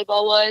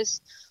Eurovolleyball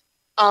was.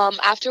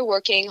 After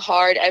working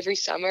hard every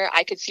summer,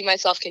 I could see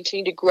myself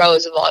continue to grow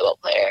as a volleyball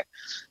player.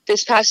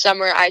 This past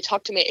summer, I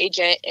talked to my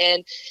agent,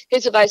 and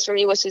his advice for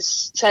me was to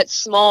set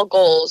small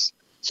goals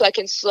so I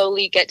can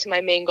slowly get to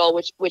my main goal,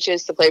 which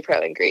is to play pro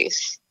in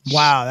Greece.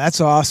 Wow,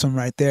 that's awesome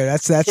right there.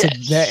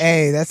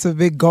 That's a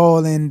big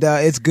goal, and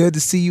it's good to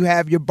see you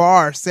have your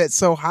bar set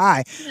so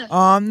high.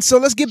 So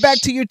let's get back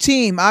to your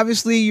team.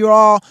 Obviously,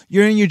 you're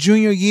in your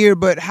junior year,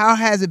 but how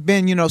has it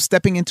been,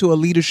 stepping into a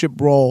leadership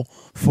role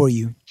for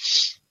you?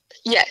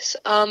 Yes,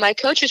 my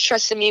coach has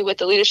trusted me with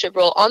the leadership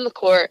role on the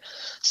court,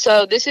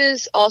 so this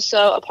is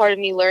also a part of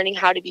me learning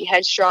how to be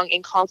headstrong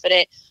and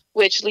confident,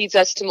 which leads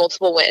us to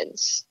multiple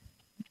wins.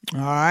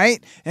 All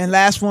right. And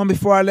last one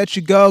before I let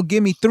you go,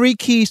 give me 3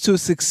 keys to a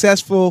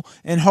successful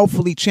and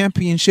hopefully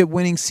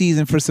championship-winning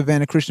season for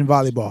Savannah Christian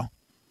Volleyball.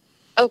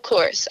 Of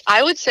course.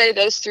 I would say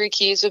those 3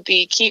 keys would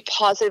be keep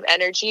positive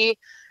energy,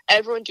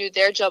 everyone do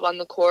their job on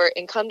the court,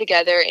 and come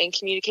together and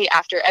communicate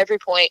after every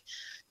point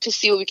to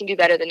see what we can do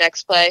better the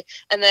next play.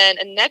 And then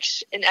an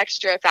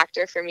extra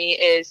factor for me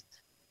is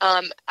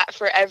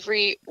for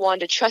everyone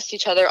to trust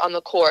each other on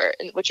the court,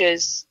 which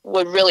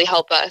would really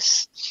help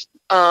us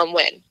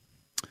win.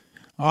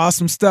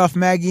 Awesome stuff,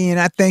 Maggie, and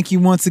I thank you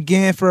once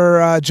again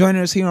for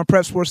joining us here on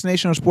Prep Sports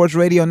Nation on Sports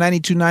Radio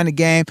 92.9 The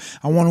Game.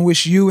 I want to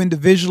wish you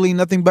individually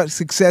nothing but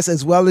success,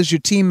 as well as your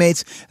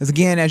teammates, as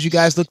you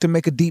guys look to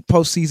make a deep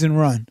postseason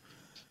run.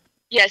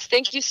 Yes,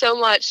 thank you so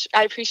much.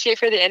 I appreciate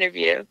for the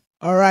interview.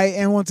 All right,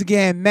 and once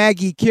again,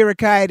 Maggie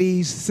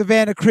Kirakaides,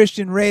 Savannah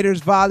Christian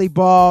Raiders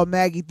Volleyball.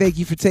 Maggie, thank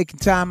you for taking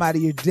time out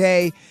of your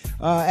day.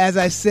 As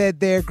I said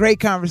there, great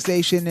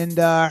conversation, and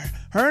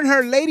her and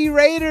her Lady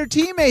Raider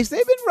teammates,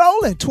 they've been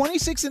rolling.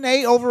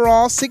 26-8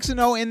 overall,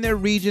 6-0 in their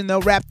region.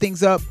 They'll wrap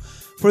things up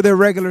for their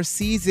regular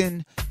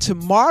season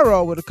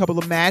tomorrow with a couple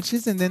of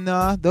matches, and then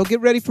they'll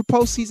get ready for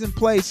postseason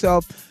play.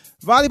 So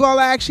volleyball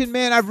action,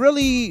 man,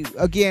 really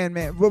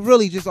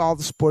just all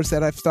the sports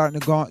that I've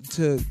started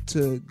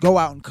to go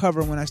out and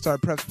cover when I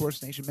started Prep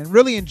Sports Nation, man.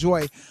 Really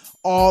enjoy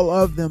all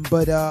of them.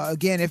 But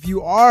again, if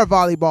you are a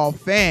volleyball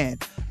fan,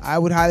 I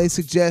would highly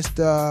suggest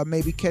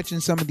maybe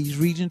catching some of these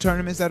region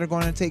tournaments that are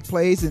going to take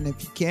place. And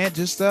if you can't,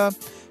 just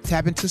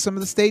tap into some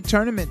of the state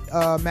tournament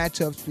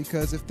matchups,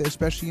 because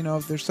especially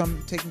if there's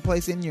some taking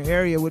place in your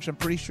area, which I'm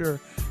pretty sure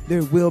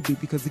there will be,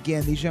 because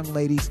again, these young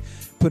ladies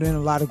put in a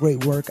lot of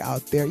great work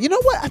out there. You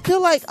know what? I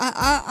feel like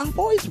I've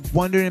always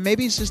wondered, and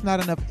maybe it's just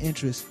not enough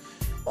interest.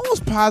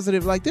 Almost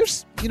positive, like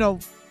there's, I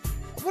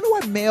wonder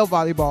why male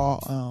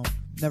volleyball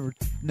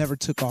never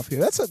took off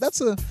here. I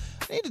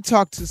need to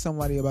talk to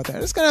somebody about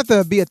that. It's gonna have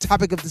to be a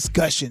topic of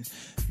discussion.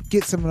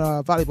 Get some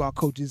volleyball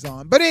coaches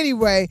on. But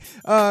anyway,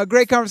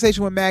 great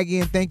conversation with Maggie,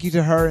 and thank you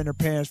to her and her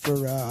parents for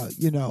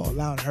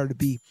allowing her to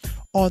be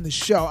on the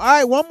show. All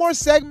right, one more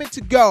segment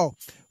to go.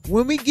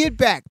 When we get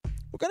back,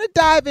 we're gonna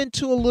dive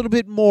into a little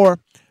bit more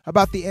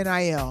about the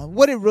NIL and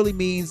what it really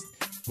means,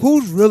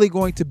 who's really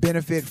going to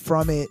benefit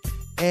from it,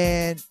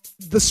 and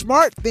the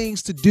smart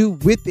things to do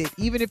with it,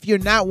 even if you're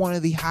not one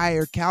of the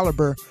higher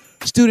caliber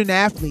student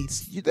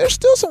athletes. There's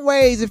still some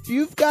ways, if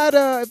you've got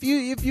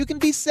if you can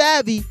be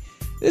savvy,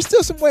 there's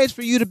still some ways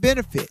for you to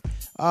benefit.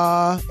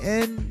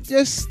 And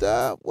just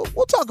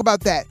we'll talk about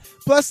that.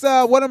 Plus,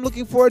 what I'm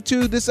looking forward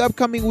to this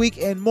upcoming week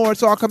and more.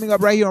 It's all coming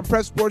up right here on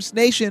Prep Sports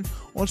Nation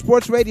on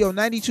Sports Radio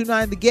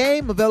 92.9 The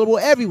Game, available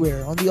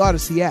everywhere on the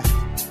Odyssey app.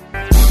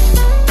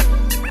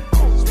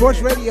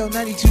 Sports Radio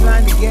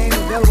 92.9 The Game,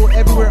 available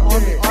everywhere on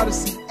the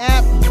Odyssey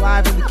app,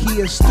 live in the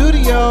Kia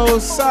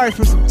studios. Sorry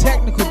for some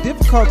technical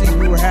difficulties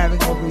we were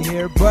having over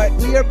here, but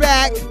we are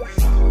back.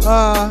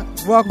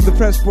 Welcome to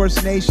Prep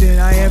Sports Nation.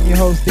 I am your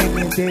host,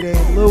 Damian Dede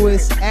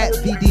Lewis, at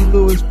VD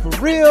Lewis for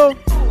real,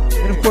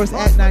 and of course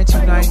at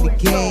 929 The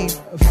Game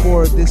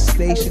for this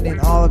station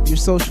and all of your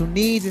social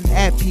needs, and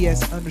at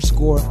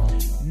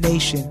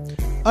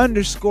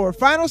PS_Nation_.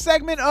 Final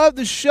segment of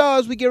the show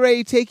as we get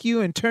ready to take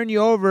you and turn you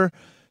over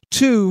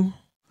to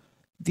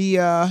the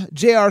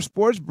JR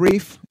Sports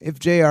Brief. If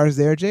JR is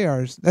there,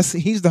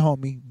 he's the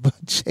homie, but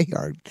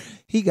JR,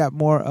 he got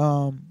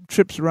more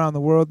trips around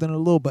the world than a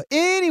little. But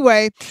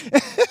anyway,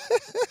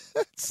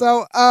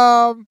 so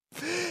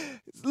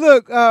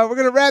look, we're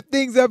gonna wrap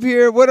things up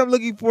here. What I'm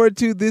looking forward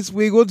to this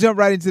week, we'll jump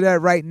right into that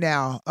right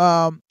now.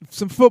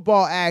 Some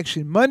football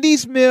action.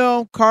 Mundy's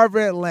Mill,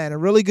 Carver-Atlanta,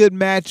 really good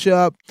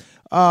matchup.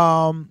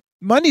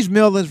 Mundy's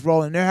Mill is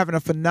rolling. They're having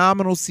a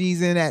phenomenal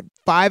season at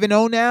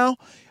 5-0 now.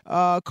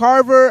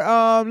 Carver,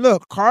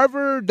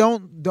 Carver,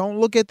 don't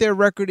look at their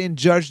record and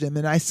judge them.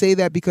 And I say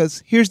that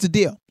because here's the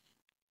deal.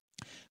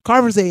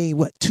 Carver's a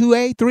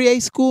 2A,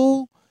 3A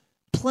school,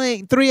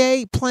 playing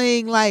 3A,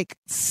 playing like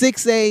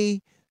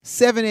 6A,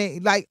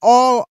 7A, like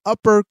all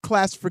upper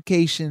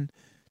classification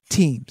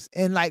teams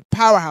and like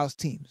powerhouse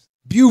teams.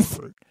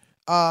 Buford.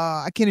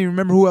 I can't even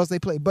remember who else they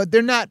play, but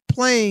they're not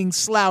playing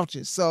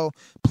slouches. So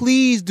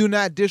please do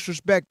not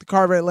disrespect the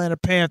Carver-Atlanta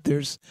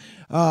Panthers.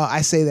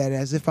 I say that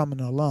as if I'm an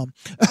alum,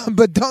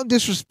 but don't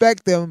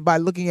disrespect them by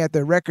looking at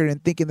their record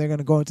and thinking they're going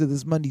to go into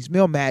this Mundy's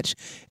Mill match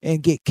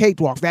and get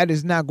cakewalk. That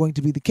is not going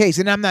to be the case.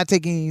 And I'm not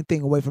taking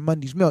anything away from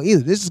Mundy's Mill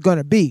either. This is going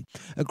to be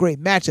a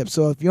great matchup.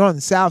 So if you're on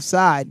the south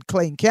side,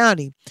 Clayton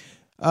County,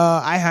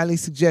 I highly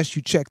suggest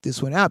you check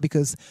this one out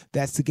because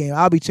that's the game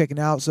I'll be checking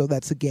out. So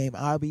that's the game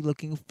I'll be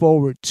looking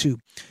forward to.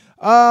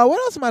 What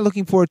else am I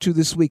looking forward to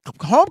this week?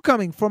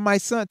 Homecoming for my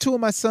son, 2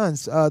 of my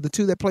sons, the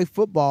 2 that play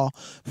football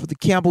for the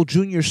Campbell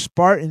Junior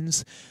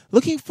Spartans.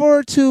 Looking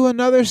forward to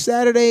another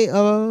Saturday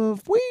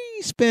we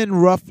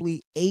spend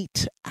roughly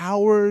 8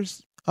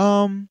 hours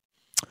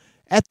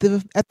at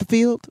the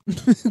field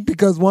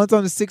because one's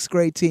on the 6th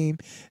grade team,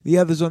 the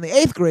other's on the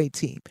 8th grade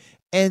team.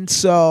 And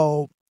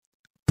so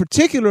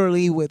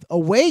particularly with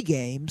away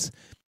games,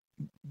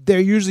 they're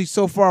usually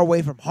so far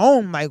away from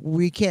home, like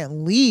we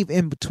can't leave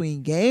in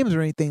between games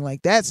or anything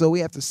like that. So we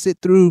have to sit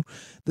through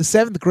the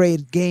 7th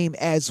grade game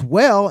as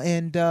well.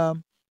 And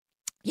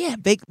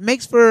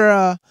makes for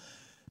a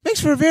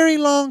very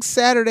long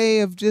Saturday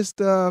of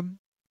just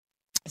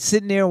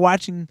sitting there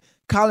watching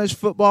college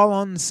football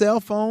on the cell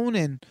phone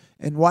and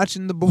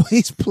watching the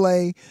boys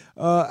play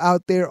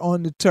out there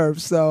on the turf.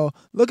 So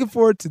looking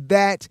forward to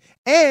that.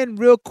 And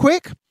real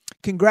quick,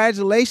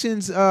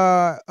 congratulations.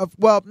 Not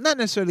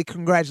necessarily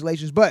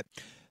congratulations, but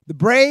the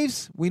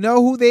Braves, we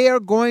know who they are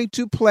going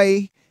to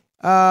play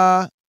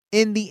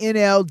in the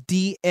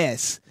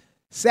NLDS.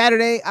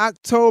 Saturday,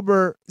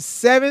 October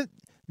 7th.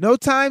 No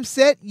time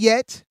set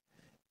yet.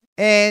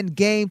 And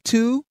game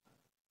 2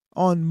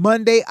 on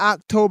Monday,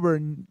 October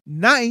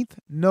 9th.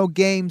 No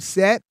game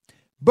set.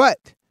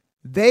 But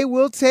they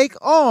will take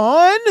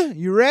on,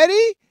 you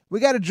ready? We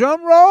got a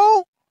drum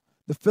roll.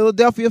 The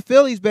Philadelphia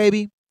Phillies,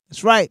 baby.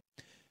 That's right.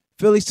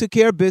 Phillies took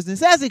care of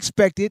business as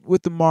expected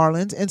with the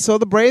Marlins. And so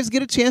the Braves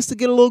get a chance to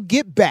get a little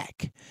get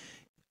back.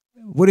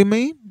 What do you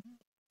mean?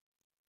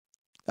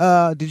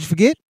 Did you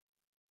forget?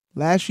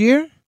 Last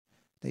year,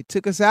 they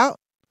took us out.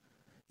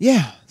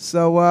 Yeah,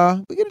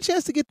 so we get a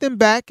chance to get them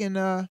back and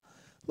a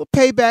little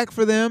payback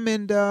for them,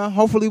 and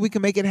hopefully we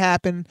can make it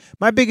happen.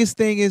 My biggest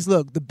thing is,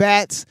 look, the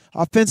bats,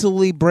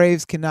 offensively,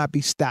 Braves cannot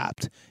be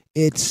stopped.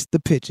 It's the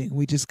pitching.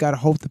 We just got to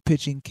hope the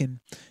pitching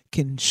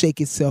can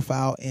shake itself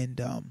out, and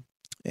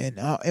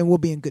we'll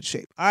be in good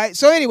shape. All right,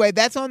 so anyway,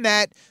 that's on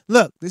that.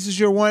 Look, this is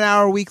your 1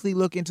 hour weekly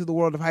look into the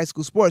world of high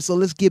school sports, so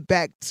let's get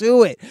back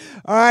to it.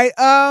 All right,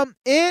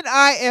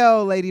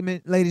 NIL,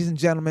 ladies and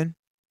gentlemen,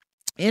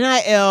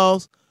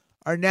 NILs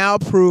are now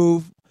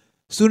approved.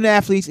 Student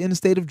athletes in the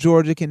state of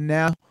Georgia can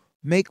now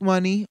make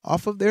money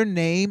off of their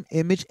name,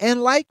 image,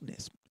 and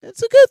likeness.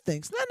 It's a good thing.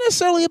 It's not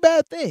necessarily a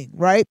bad thing,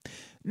 right?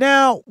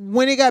 Now,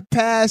 when it got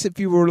passed, if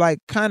you were like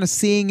kind of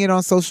seeing it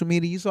on social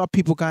media, you saw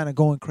people kind of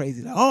going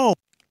crazy. Like,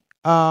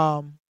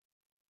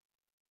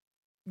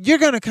 you're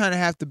going to kind of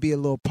have to be a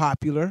little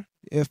popular,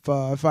 if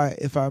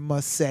I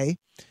must say,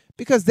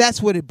 because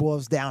that's what it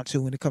boils down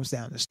to when it comes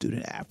down to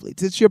student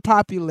athletes. It's your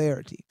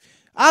popularity.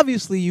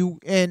 Obviously, your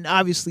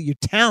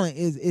talent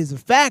is a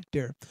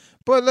factor,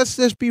 but let's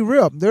just be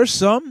real. There's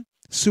some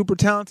super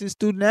talented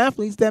student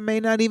athletes that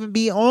may not even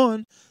be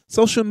on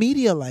social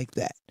media like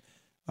that.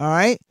 All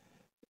right?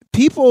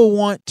 People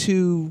want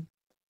to,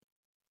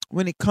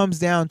 when it comes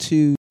down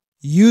to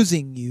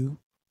using you,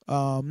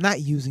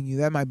 not using you,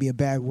 that might be a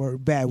bad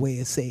way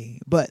of saying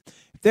it, but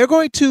if they're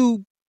going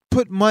to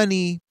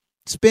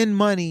spend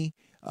money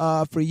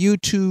for you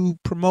to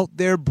promote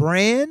their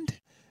brand,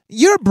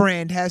 your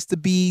brand has to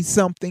be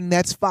something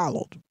that's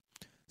followed.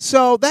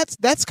 So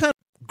that's kind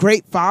of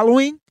great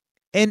following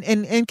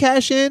and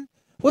cash in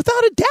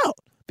without a doubt,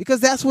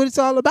 because that's what it's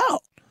all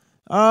about.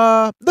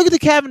 Look at the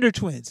Cavender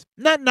twins.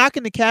 Not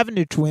knocking the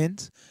Cavender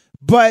twins,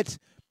 but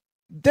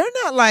they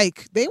weren't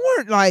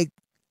like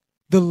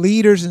the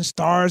leaders and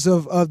stars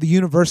of the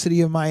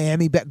University of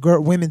Miami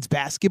women's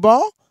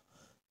basketball.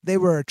 They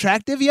were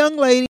attractive young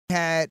ladies,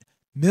 had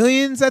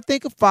millions, I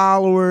think, of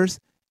followers,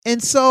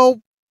 and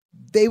so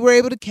they were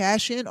able to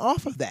cash in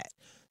off of that.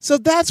 So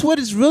that's what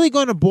it's really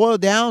going to boil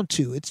down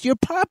to. It's your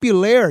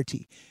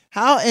popularity,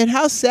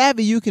 how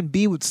savvy you can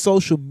be with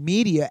social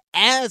media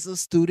as a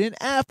student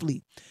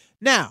athlete.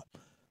 Now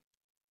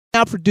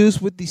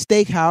produced with the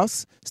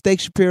Steakhouse, Steak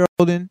Shapiro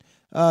Holden,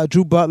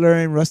 Drew Butler,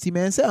 and Rusty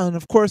Mansell. And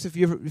of course, if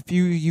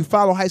you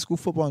follow high school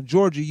football in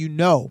Georgia, you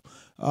know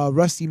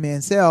Rusty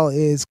Mansell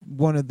is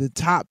one of the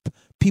top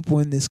people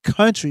in this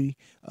country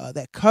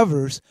that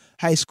covers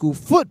high school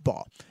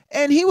football.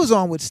 And he was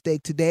on with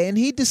Steak today, and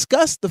he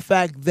discussed the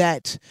fact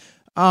that,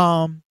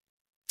 that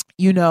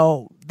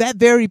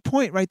very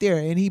point right there.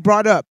 And he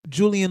brought up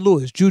Julian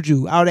Lewis,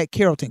 Juju, out at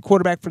Carrollton,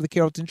 quarterback for the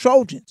Carrollton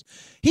Trojans.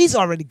 He's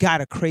already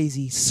got a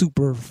crazy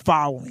super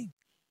following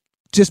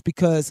just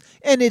because,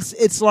 and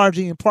it's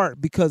largely in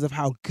part because of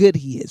how good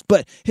he is.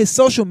 But his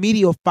social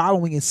media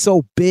following is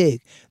so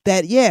big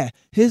that,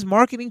 his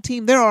marketing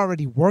team, they're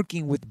already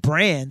working with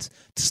brands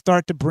to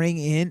start to bring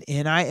in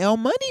NIL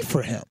money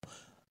for him.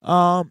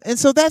 And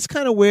so that's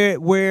kind of where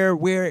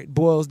it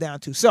boils down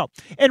to. So,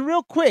 and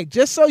real quick,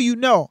 just so you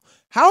know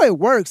how it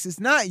works,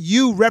 it's not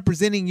you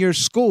representing your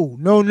school.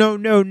 No.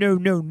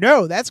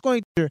 That's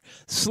going to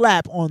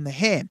slap on the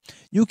hand.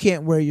 You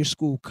can't wear your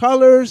school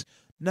colors,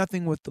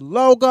 nothing with the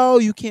logo.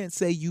 You can't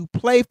say you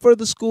play for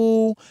the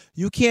school.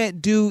 You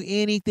can't do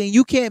anything.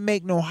 You can't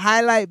make no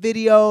highlight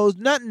videos,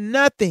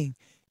 nothing.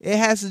 It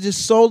has to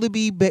just solely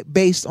be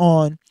based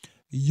on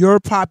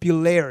your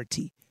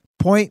popularity.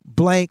 Point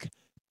blank.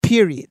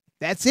 Period.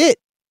 That's it.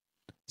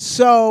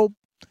 So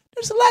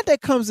there's a lot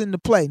that comes into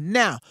play.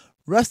 Now,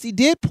 Rusty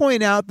did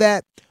point out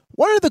that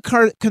one of the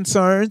current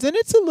concerns, and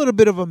it's a little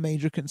bit of a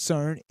major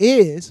concern,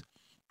 is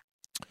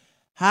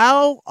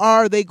how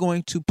are they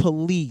going to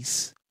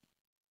police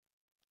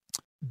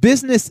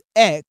Business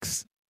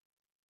X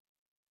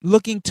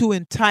looking to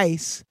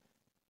entice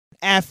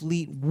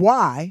athlete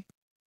Y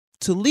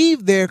to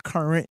leave their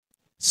current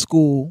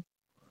school,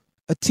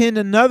 attend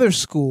another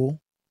school,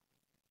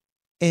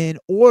 in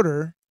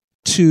order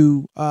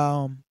to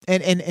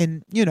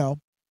and you know,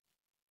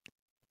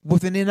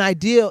 with an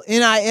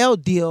NIL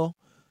deal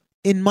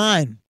in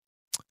mind.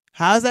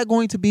 How is that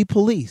going to be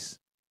policed?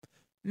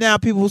 Now,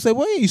 people will say,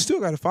 well, yeah, you still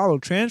got to follow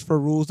transfer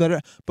rules.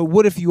 But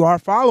what if you are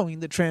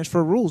following the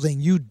transfer rules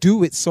and you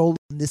do it solely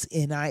in this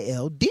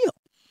NIL deal?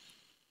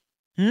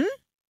 And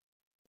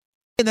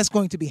that's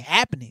going to be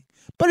happening.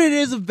 But it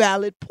is a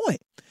valid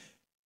point.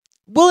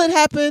 Will it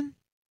happen?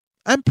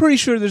 I'm pretty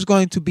sure there's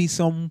going to be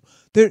some.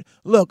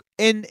 Look,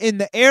 in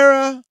the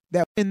era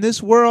that in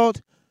this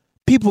world,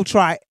 people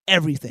try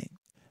everything.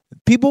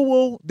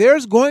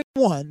 There's going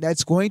one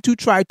that's going to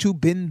try to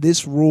bend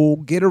this rule,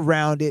 get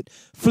around it,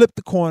 flip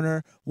the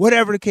corner,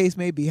 whatever the case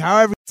may be.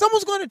 However,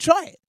 someone's going to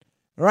try it,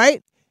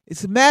 right?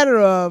 It's a matter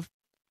of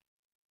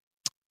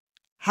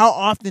how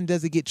often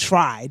does it get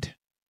tried?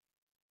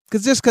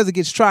 Because just because it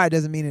gets tried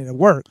doesn't mean it'll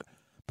work.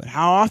 But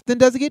how often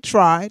does it get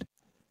tried?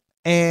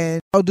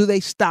 And how do they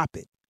stop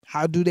it?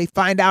 How do they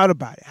find out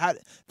about it?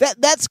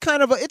 That's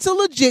kind of it's a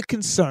legit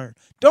concern.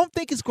 Don't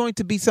think it's going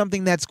to be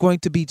something that's going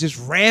to be just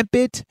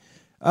rampant.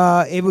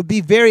 It would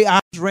be very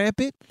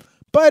rampant,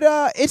 but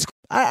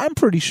I'm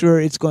pretty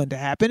sure it's going to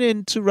happen.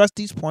 And to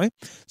Rusty's point,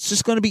 it's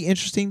just going to be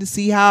interesting to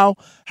see how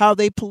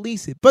they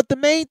police it. But the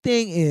main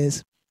thing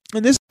is,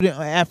 and this is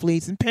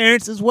athletes and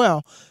parents as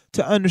well,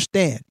 to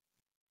understand,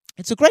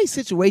 it's a great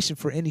situation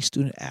for any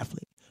student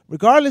athlete,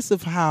 regardless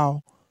of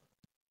how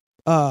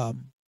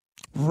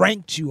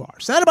ranked you are.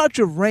 It's not about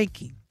your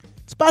ranking.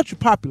 It's about your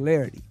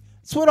popularity.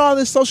 It's what all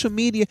this social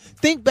media.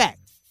 Think back.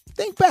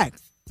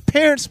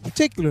 Parents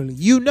particularly,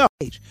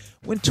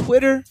 when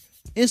Twitter,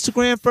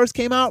 Instagram first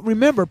came out,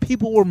 remember,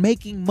 people were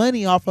making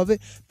money off of it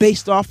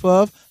based off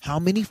of how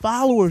many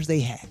followers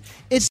they had.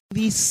 It's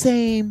the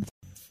same.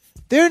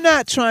 They're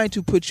not trying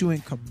to put you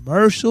in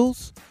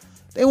commercials.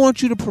 They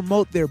want you to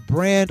promote their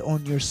brand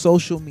on your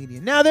social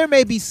media. Now, there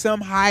may be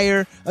some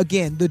higher,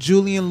 again, the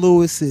Julian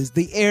Lewises,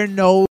 the Air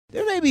No.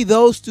 There may be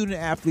those student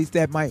athletes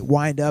that might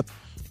wind up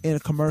in a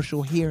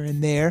commercial here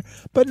and there,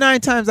 but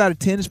 9 times out of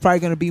 10, it's probably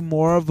going to be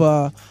more of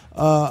a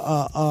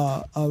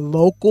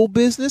local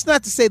business.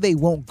 Not to say they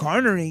won't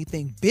garner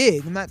anything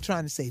big. I'm not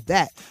trying to say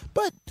that,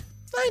 but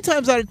 9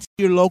 times out of 10,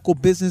 your local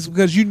business,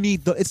 because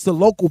it's the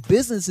local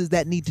businesses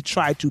that need to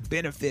try to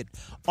benefit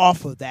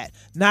off of that.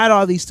 Not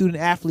all these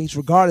student athletes,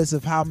 regardless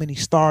of how many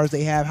stars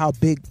they have, how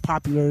big,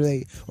 popular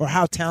they, or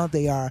how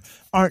talented they are,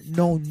 aren't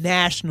known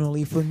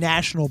nationally for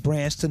national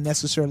brands to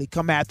necessarily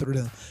come after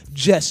them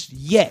just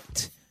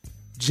yet.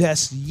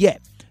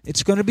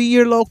 It's going to be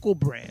your local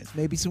brands,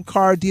 maybe some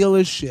car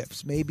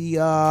dealerships, maybe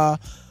a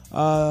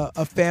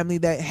family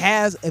that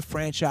has a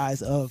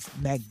franchise of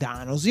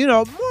McDonald's,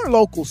 more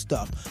local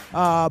stuff,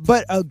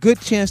 but a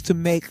good chance to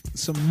make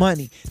some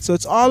money. So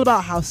it's all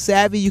about how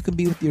savvy you can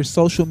be with your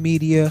social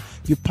media,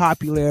 your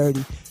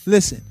popularity.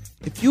 Listen,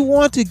 if you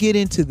want to get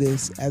into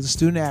this as a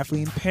student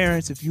athlete, and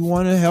parents, if you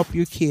want to help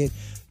your kid,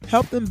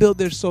 help them build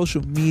their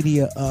social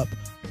media up.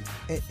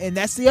 And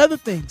that's the other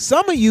thing.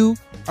 Some of you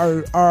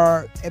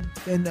are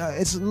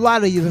it's a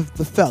lot of you,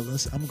 the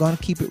fellas. I'm going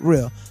to keep it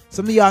real.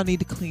 Some of y'all need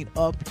to clean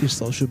up your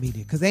social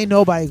media, because ain't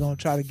nobody going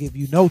to try to give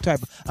you no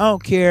type of, I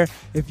don't care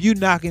if you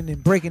knocking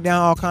and breaking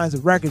down all kinds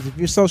of records. If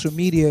your social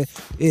media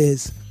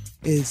is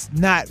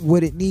not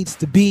what it needs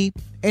to be,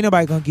 ain't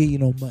nobody going to give you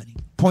no money.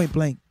 Point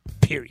blank,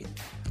 period.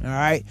 All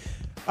right.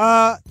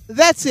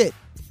 That's it.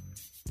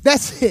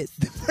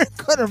 We're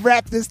going to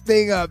wrap this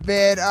thing up,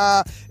 man.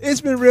 It's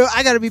been real.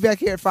 I got to be back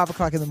here at 5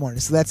 o'clock in the morning,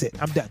 so that's it.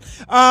 I'm done.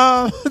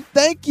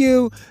 Thank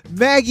you,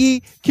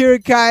 Maggie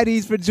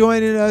Kirikides, for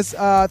joining us.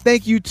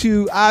 Thank you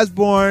to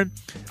Osborne,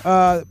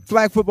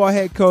 flag football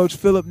head coach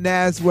Phillip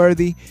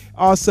Nasworthy,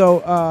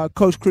 also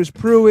Coach Chris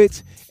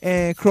Pruitt,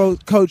 and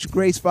Coach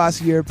Grace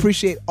Fossier.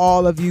 Appreciate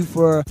all of you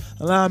for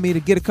allowing me to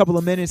get a couple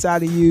of minutes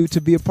out of you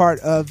to be a part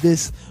of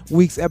this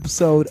week's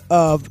episode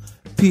of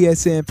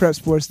PSN Prep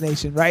Sports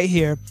Nation right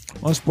here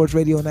on Sports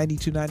Radio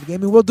 92.9 The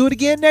Game. And we'll do it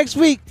again next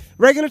week.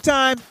 Regular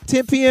time,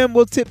 10 p.m.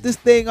 We'll tip this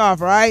thing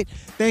off, all right?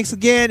 Thanks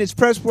again. It's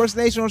Prep Sports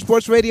Nation on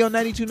Sports Radio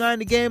 92.9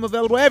 The Game,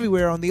 available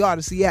everywhere on the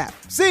Odyssey app.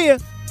 See ya!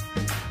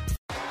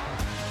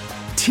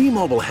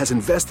 T-Mobile has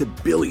invested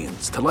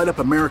billions to light up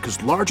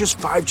America's largest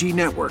 5G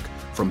network,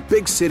 from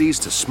big cities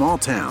to small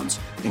towns,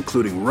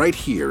 including right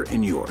here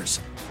in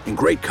yours. And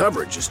great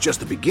coverage is just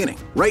the beginning.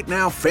 Right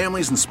now,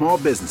 families and small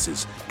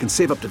businesses can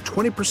save up to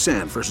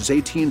 20% versus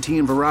AT&T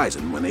and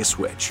Verizon when they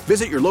switch.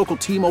 Visit your local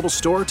T-Mobile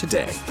store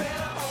today.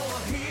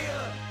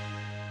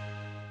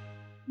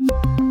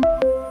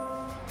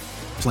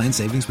 Plan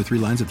savings with 3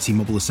 lines of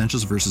T-Mobile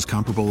Essentials versus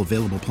comparable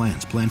available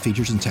plans. Plan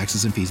features and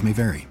taxes and fees may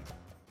vary.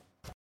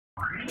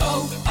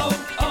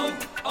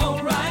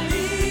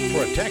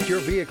 Protect your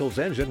vehicle's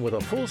engine with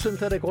a full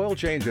synthetic oil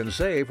change and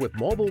save with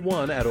Mobile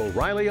One at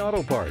O'Reilly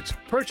Auto Parts.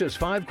 Purchase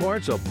 5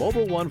 quarts of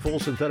Mobile One full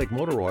synthetic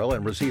motor oil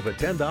and receive a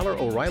 $10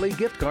 O'Reilly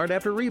gift card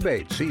after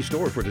rebate. See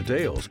store for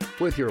details.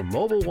 With your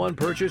Mobile One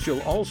purchase,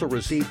 you'll also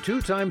receive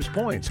 2 times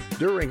points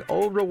during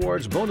O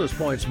Rewards Bonus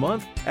Points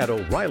Month at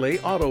O'Reilly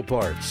Auto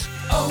Parts.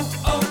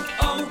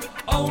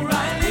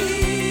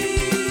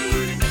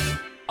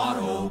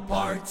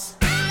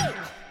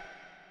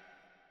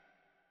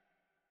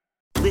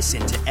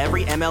 listen to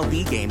every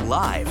MLB game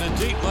live. In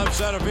the deep left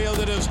center field,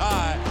 it is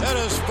high, it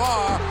is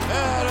far,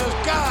 it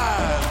is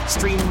gone.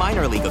 Stream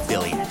minor league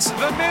affiliates.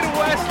 The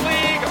Midwest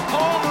League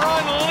home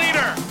run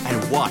leader.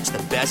 And watch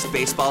the best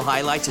baseball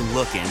highlights and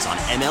look-ins on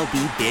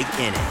MLB Big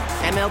Inning.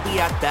 MLB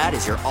At Bat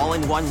is your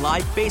all-in-one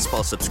live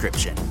baseball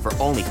subscription for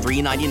only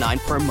 $3.99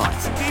 per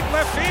month. Deep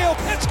left field,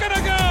 it's gonna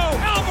go.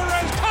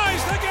 Alvarez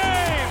ties the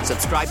game.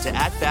 Subscribe to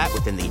At Bat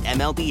within the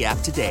MLB app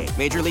today.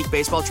 Major League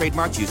Baseball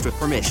trademarks used with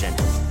permission.